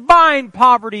need to bind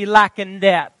poverty, lack, and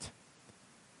debt.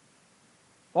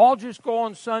 I'll just go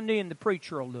on Sunday and the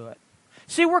preacher will do it.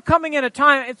 See, we're coming in a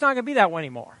time, it's not going to be that way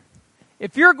anymore.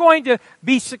 If you're going to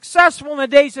be successful in the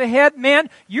days ahead, man,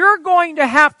 you're going to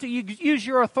have to use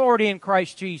your authority in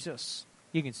Christ Jesus.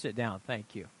 You can sit down.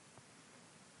 Thank you.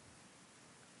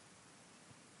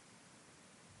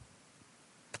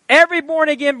 Every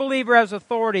born-again believer has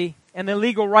authority and the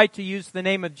legal right to use the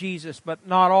name of Jesus, but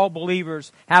not all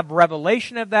believers have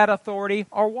revelation of that authority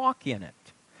or walk in it.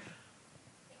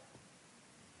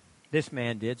 This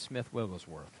man did, Smith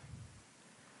Wigglesworth.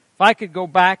 If I could go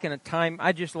back in a time,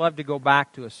 I'd just love to go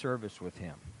back to a service with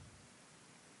him.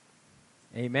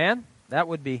 Amen? That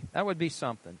would be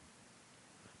something.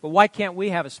 But why can't we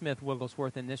have a Smith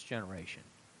Wigglesworth in this generation?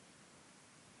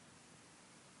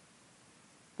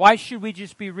 Why should we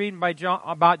just be reading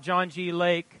about John G.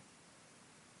 Lake,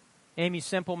 Amy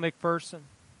Semple McPherson,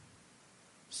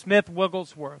 Smith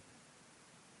Wigglesworth?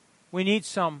 We need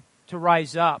some to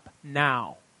rise up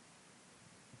now.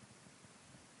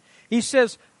 He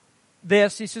says,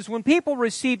 when people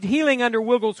received healing under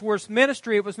Wigglesworth's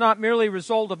ministry, it was not merely a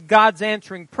result of God's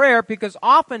answering prayer, because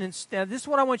often, instead, this is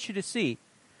what I want you to see.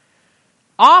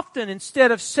 Often, instead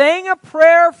of saying a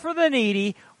prayer for the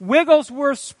needy,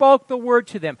 Wigglesworth spoke the word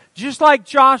to them, just like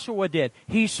Joshua did.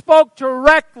 He spoke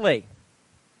directly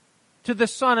to the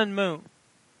sun and moon.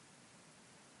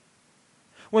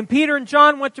 When Peter and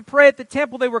John went to pray at the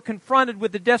temple, they were confronted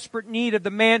with the desperate need of the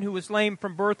man who was lame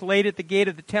from birth, laid at the gate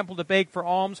of the temple to beg for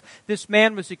alms. This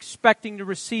man was expecting to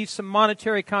receive some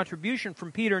monetary contribution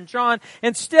from Peter and John.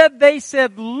 Instead, they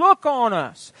said, "Look on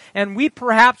us." And we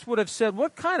perhaps would have said,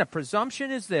 "What kind of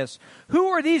presumption is this? Who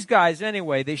are these guys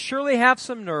anyway? They surely have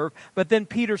some nerve." But then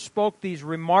Peter spoke these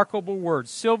remarkable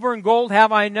words, "Silver and gold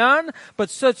have I none, but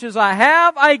such as I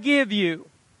have I give you.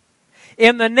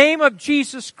 In the name of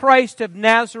Jesus Christ of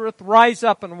Nazareth, rise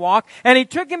up and walk." And he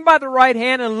took him by the right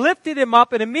hand and lifted him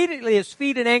up, and immediately his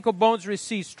feet and ankle bones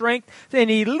received strength. Then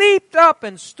he leaped up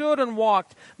and stood and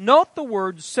walked. Note the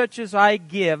words, "such as I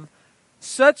give,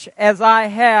 such as I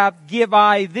have, give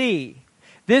I thee."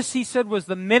 This, he said, was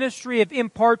the ministry of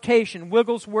impartation.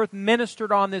 Wigglesworth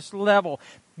ministered on this level.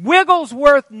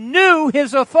 Wigglesworth knew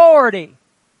his authority.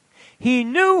 He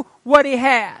knew what he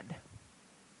had.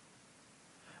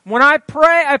 When I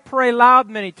pray loud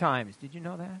many times. Did you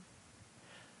know that?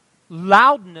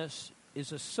 Loudness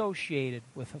is associated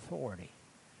with authority.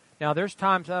 Now, there's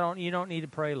times you don't need to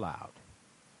pray loud.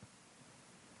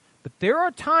 But there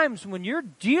are times when you're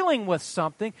dealing with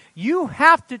something, you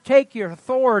have to take your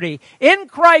authority in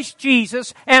Christ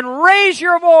Jesus and raise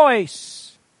your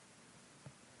voice.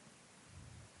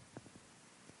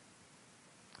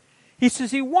 He says,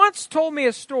 he once told me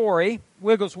a story.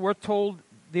 Wigglesworth told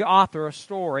the author a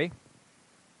story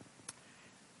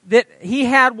that he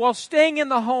had while staying in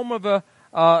the home of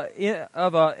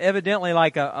evidently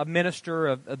like a minister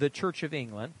of the Church of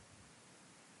England.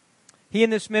 He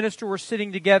and this minister were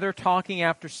sitting together talking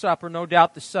after supper. No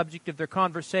doubt the subject of their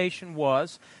conversation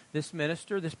was this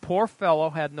minister. This poor fellow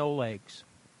had no legs.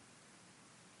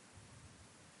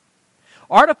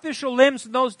 Artificial limbs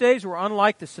in those days were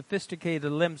unlike the sophisticated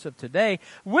limbs of today.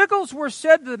 Wigglesworth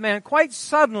said to the man quite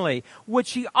suddenly,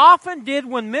 which he often did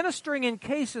when ministering in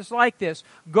cases like this,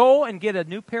 "Go and get a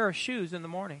new pair of shoes in the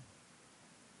morning."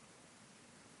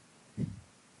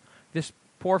 This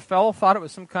Poor fellow thought it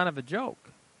was some kind of a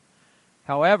joke.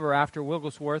 However, after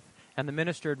Wigglesworth and the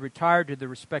minister had retired to their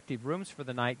respective rooms for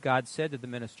the night, God said to the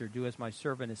minister, "Do as my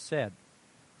servant has said."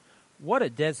 What a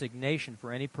designation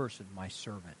for any person, my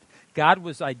servant. God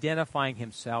was identifying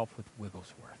himself with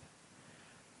Wigglesworth.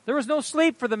 There was no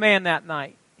sleep for the man that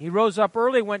night. He rose up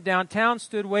early, went downtown,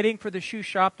 stood waiting for the shoe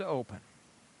shop to open.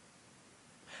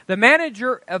 The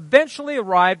manager eventually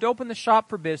arrived, opened the shop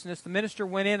for business. The minister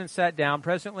went in and sat down.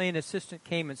 Presently, an assistant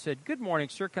came and said, "Good morning,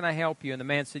 sir. Can I help you?" And the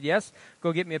man said, "Yes.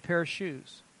 Go get me a pair of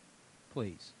shoes,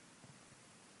 please."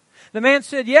 The man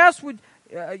said, "Yes,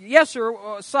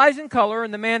 sir, size and color."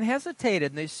 And the man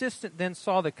hesitated. And the assistant then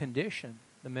saw the condition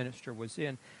the minister was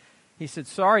in. He said,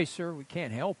 "Sorry, sir, we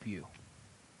can't help you."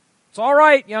 "It's all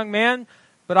right, young man,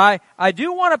 but I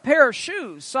do want a pair of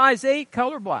shoes, size 8,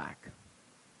 color black."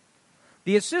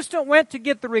 The assistant went to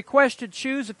get the requested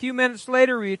shoes. A few minutes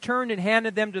later, he returned and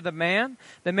handed them to the man.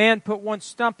 The man put one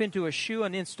stump into a shoe,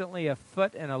 and instantly a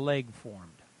foot and a leg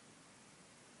formed.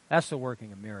 That's the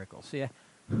working of miracles. See,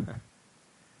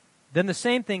 then the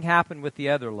same thing happened with the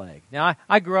other leg. Now,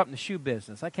 I grew up in the shoe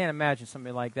business. I can't imagine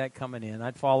somebody like that coming in.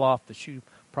 I'd fall off the shoe,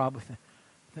 probably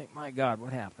think, "My God,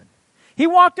 what happened?" He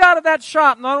walked out of that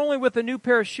shop not only with a new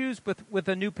pair of shoes, but with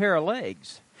a new pair of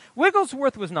legs.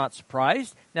 Wigglesworth was not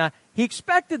surprised. Now, he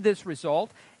expected this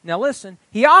result. Now listen,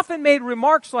 he often made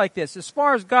remarks like this: "As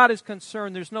far as God is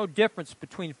concerned, there's no difference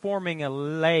between forming a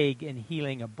leg and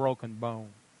healing a broken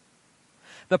bone."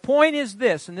 The point is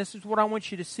this, and this is what I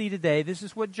want you to see today. This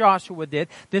is what Joshua did.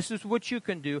 This is what you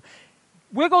can do.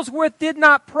 Wigglesworth did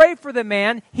not pray for the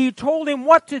man. He told him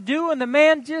what to do, and the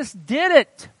man just did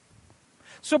it.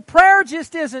 So prayer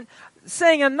just isn't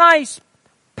saying a nice,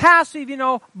 passive,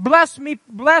 bless me,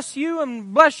 bless you,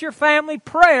 and bless your family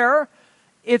prayer.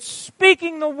 It's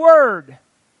speaking the word.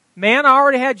 Man, I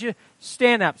already had you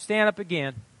stand up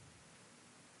again.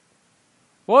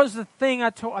 What was the thing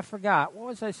I forgot. What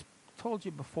was I told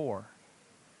you before?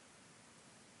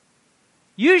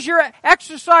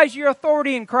 Exercise your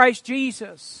authority in Christ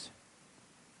Jesus.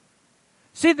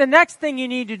 See, the next thing you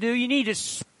need to do, you need to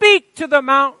speak to the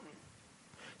mountain.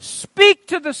 Speak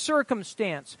to the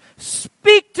circumstance.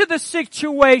 Speak to the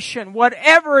situation,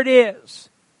 whatever it is.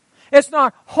 It's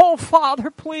not, "Oh, Father,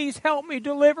 please help me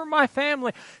deliver my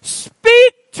family."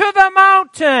 Speak to the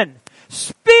mountain.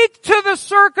 Speak to the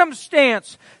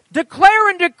circumstance. Declare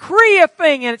and decree a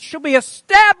thing, and it shall be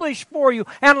established for you,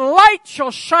 and light shall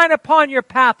shine upon your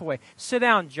pathway. Sit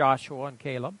down, Joshua and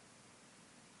Caleb.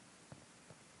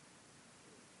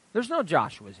 There's no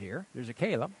Joshuas here. There's a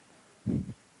Caleb.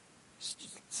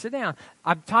 Sit down.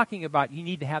 I'm talking about you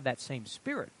need to have that same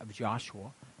spirit of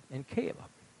Joshua and Caleb.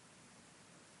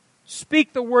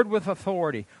 Speak the word with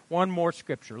authority. One more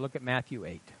scripture. Look at Matthew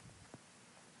 8.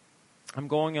 I'm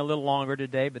going a little longer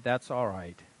today, but that's all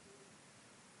right.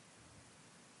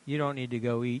 You don't need to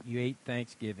go eat. You ate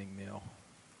Thanksgiving meal.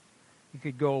 You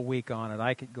could go a week on it.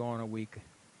 I could go on a week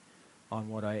on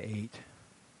what I ate.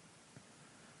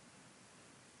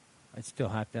 I'd still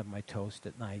have to have my toast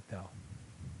at night, though.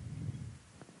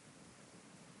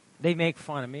 They make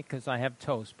fun of me because I have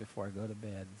toast before I go to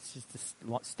bed. It's just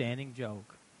a standing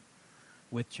joke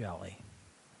with jelly.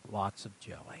 Lots of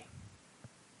jelly.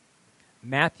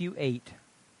 Matthew 8.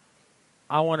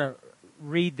 I want to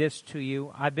read this to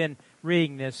you. I've been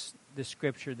reading this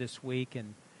scripture this week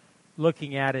and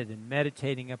looking at it and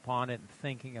meditating upon it and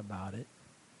thinking about it.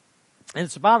 And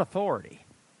it's about authority.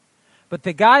 But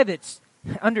the guy that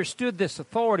understood this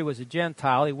authority was a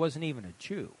Gentile. He wasn't even a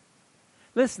Jew.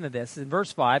 Listen to this in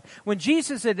verse 5. When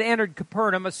Jesus had entered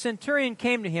Capernaum, a centurion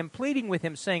came to him, pleading with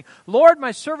him, saying, "Lord,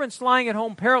 my servant's lying at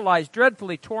home paralyzed,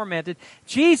 dreadfully tormented."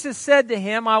 Jesus said to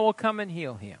him, "I will come and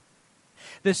heal him."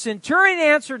 The centurion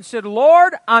answered and said,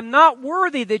 "Lord, I'm not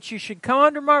worthy that you should come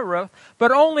under my roof,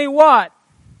 but only what?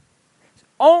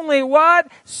 Only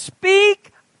what?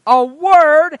 Speak a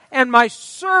word, and my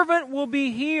servant will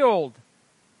be healed."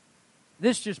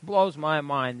 This just blows my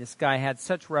mind. This guy had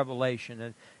such revelation,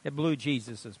 and it blew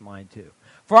Jesus' mind too.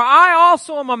 "For I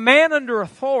also am a man under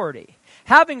authority,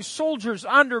 having soldiers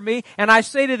under me, and I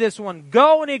say to this one,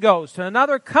 'Go,' and he goes. To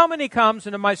another, 'Come,' and he comes.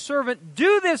 And to my servant,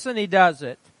 'Do this,' and he does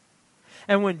it."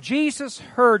 And when Jesus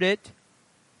heard it,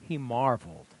 he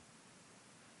marveled.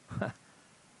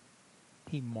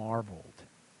 He marveled.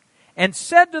 And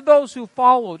said to those who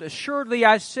followed, "Assuredly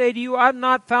I say to you, I have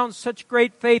not found such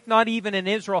great faith, not even in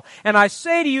Israel. And I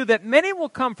say to you that many will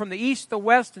come from the east, the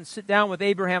west, and sit down with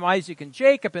Abraham, Isaac, and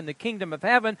Jacob in the kingdom of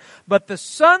heaven. But the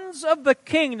sons of the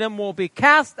kingdom will be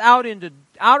cast out into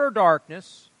outer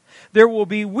darkness. There will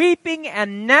be weeping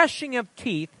and gnashing of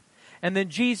teeth." And then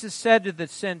Jesus said to the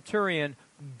centurion,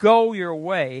 go your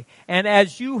way. And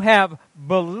as you have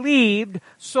believed,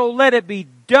 so let it be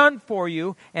done for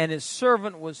you. And his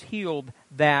servant was healed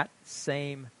that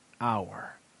same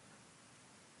hour.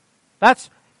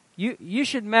 You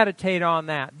should meditate on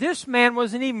that. This man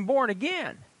wasn't even born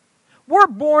again. We're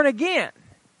born again.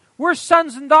 We're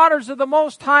sons and daughters of the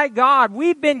Most High God.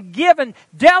 We've been given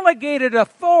delegated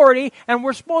authority, and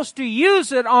we're supposed to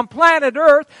use it on planet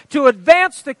Earth to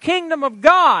advance the kingdom of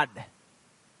God.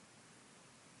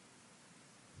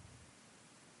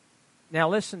 Now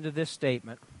listen to this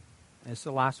statement. It's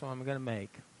the last one I'm going to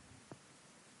make.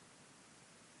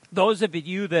 Those of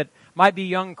you that might be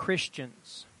young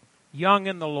Christians, young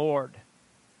in the Lord,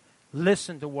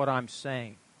 listen to what I'm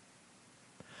saying.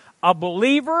 A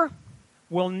believer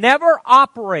will never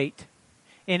operate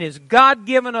in his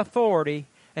God-given authority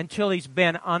until he's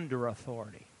been under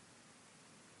authority.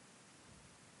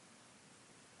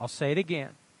 I'll say it again.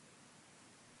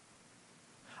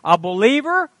 A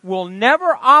believer will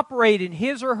never operate in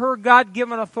his or her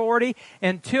God-given authority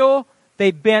until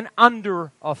they've been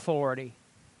under authority.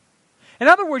 In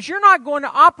other words, you're not going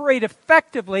to operate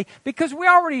effectively because we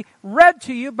already read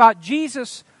to you about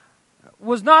Jesus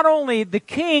was not only the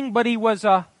king, but he was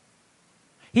a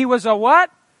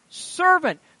what?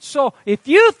 Servant. So if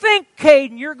you think,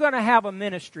 Caden, you're going to have a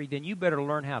ministry, then you better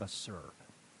learn how to serve.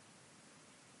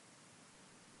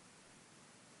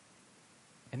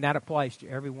 And that applies to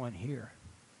everyone here.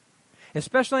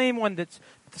 Especially anyone that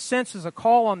senses a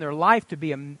call on their life to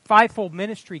be a fivefold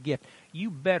ministry gift. You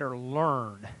better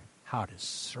learn how to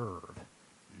serve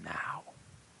now.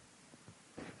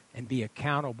 And be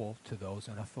accountable to those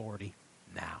in authority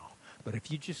now. But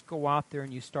if you just go out there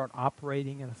and you start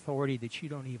operating in authority that you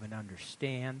don't even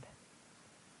understand,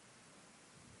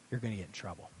 you're going to get in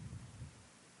trouble.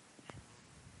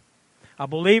 A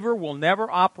believer will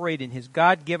never operate in his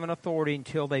God-given authority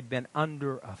until they've been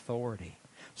under authority.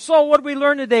 So what did we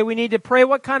learn today? We need to pray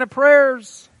what kind of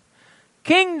prayers?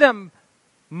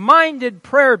 Kingdom-minded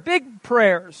prayer, big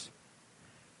prayers.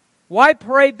 Why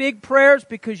pray big prayers?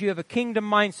 Because you have a kingdom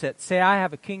mindset. Say, I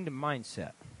have a kingdom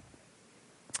mindset.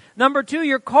 Number 2,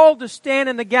 you're called to stand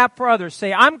in the gap for others.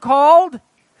 Say, I'm called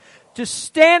to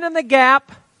stand in the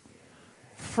gap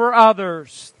for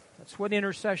others. That's what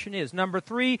intercession is. Number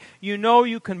 3, you know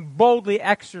you can boldly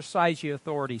exercise your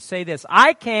authority. Say this,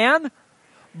 I can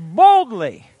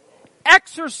boldly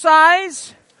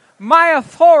exercise my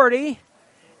authority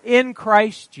in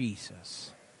Christ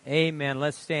Jesus. Amen.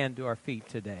 Let's stand to our feet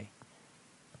today.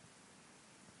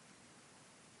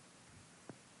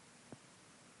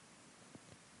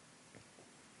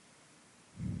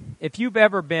 If you've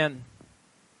ever been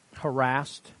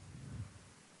harassed,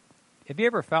 have you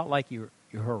ever felt like you're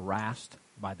harassed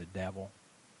by the devil?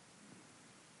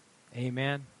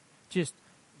 Amen. Just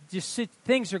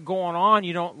things are going on.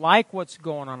 You don't like what's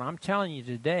going on. I'm telling you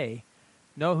today,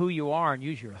 know who you are and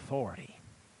use your authority.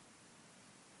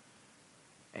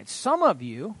 And some of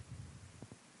you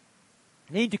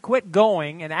need to quit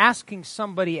going and asking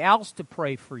somebody else to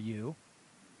pray for you.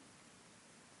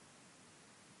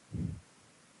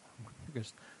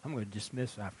 I'm going to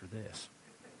dismiss after this.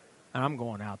 And I'm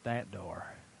going out that door.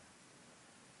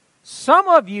 Some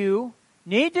of you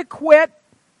need to quit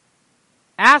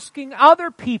asking other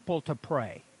people to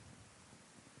pray.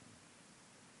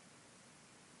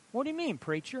 What do you mean,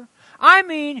 preacher? I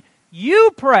mean,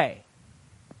 you pray.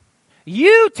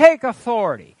 You take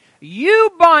authority.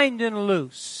 You bind and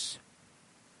loose.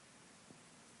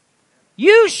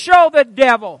 You show the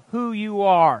devil who you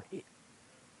are.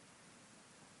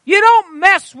 You don't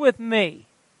mess with me.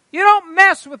 You don't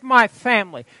mess with my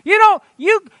family. You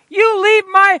leave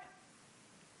my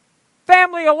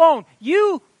family alone.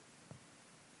 You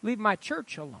leave my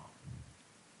church alone.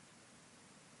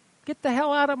 Get the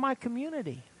hell out of my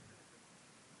community.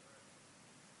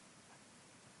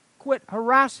 Quit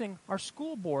harassing our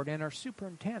school board and our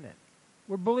superintendent.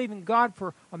 We're believing God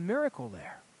for a miracle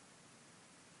there.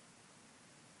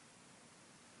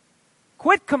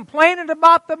 Quit complaining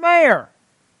about the mayor.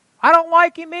 I don't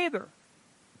like him either.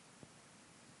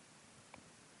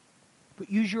 But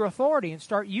use your authority and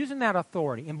start using that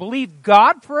authority and believe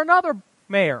God for another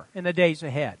mayor in the days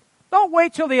ahead. Don't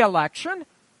wait till the election.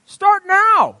 Start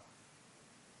now.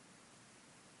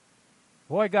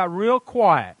 Boy, it got real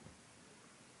quiet.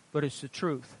 But it's the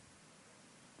truth.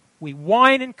 We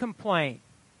whine and complain,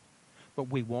 but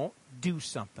we won't do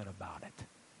something about it.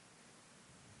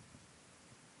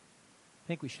 I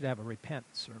think we should have a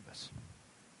repentance service.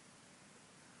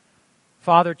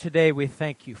 Father, today we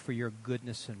thank you for your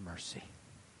goodness and mercy.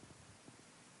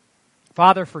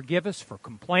 Father, forgive us for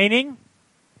complaining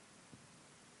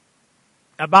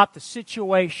about the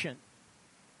situation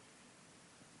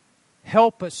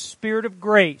Help us, Spirit of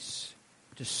grace,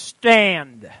 to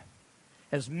stand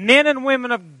as men and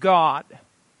women of God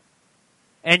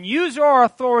and use our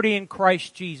authority in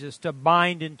Christ Jesus to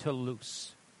bind and to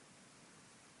loose.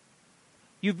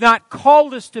 You've not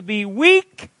called us to be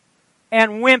weak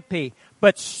and wimpy,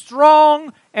 but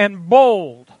strong and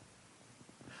bold.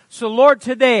 So Lord,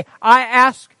 today I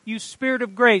ask you, Spirit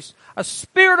of grace, a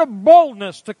spirit of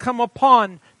boldness to come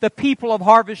upon the people of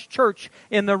Harvest Church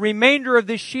in the remainder of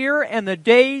this year and the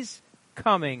days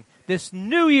coming, this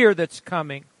new year that's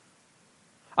coming.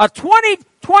 A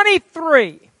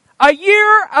 2023, a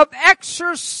year of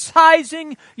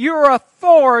exercising your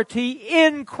authority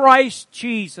in Christ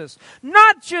Jesus.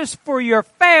 Not just for your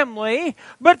family,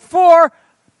 but for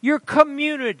your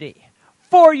community,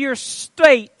 for your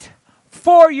state,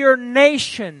 for your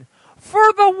nation,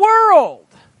 for the world.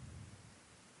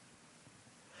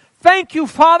 Thank you,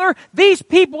 Father. These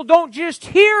people don't just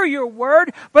hear your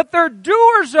word, but they're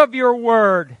doers of your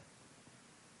word.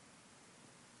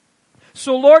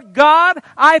 So, Lord God,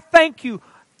 I thank you.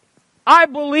 I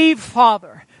believe,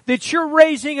 Father, that you're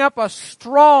raising up a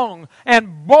strong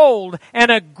and bold and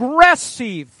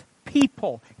aggressive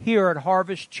people here at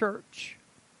Harvest Church.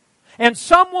 And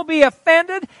some will be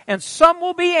offended and some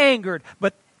will be angered,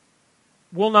 but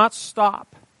will not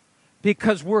stop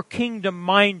because we're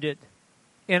kingdom-minded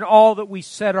in all that we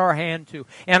set our hand to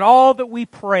and all that we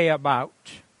pray about.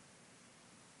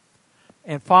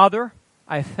 And Father,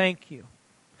 I thank you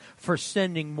for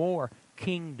sending more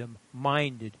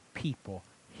kingdom-minded people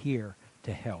here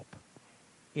to help.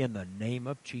 In the name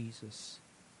of Jesus,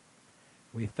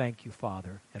 we thank you,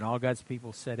 Father. And all God's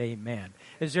people said amen.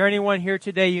 Is there anyone here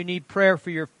today you need prayer for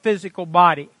your physical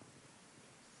body?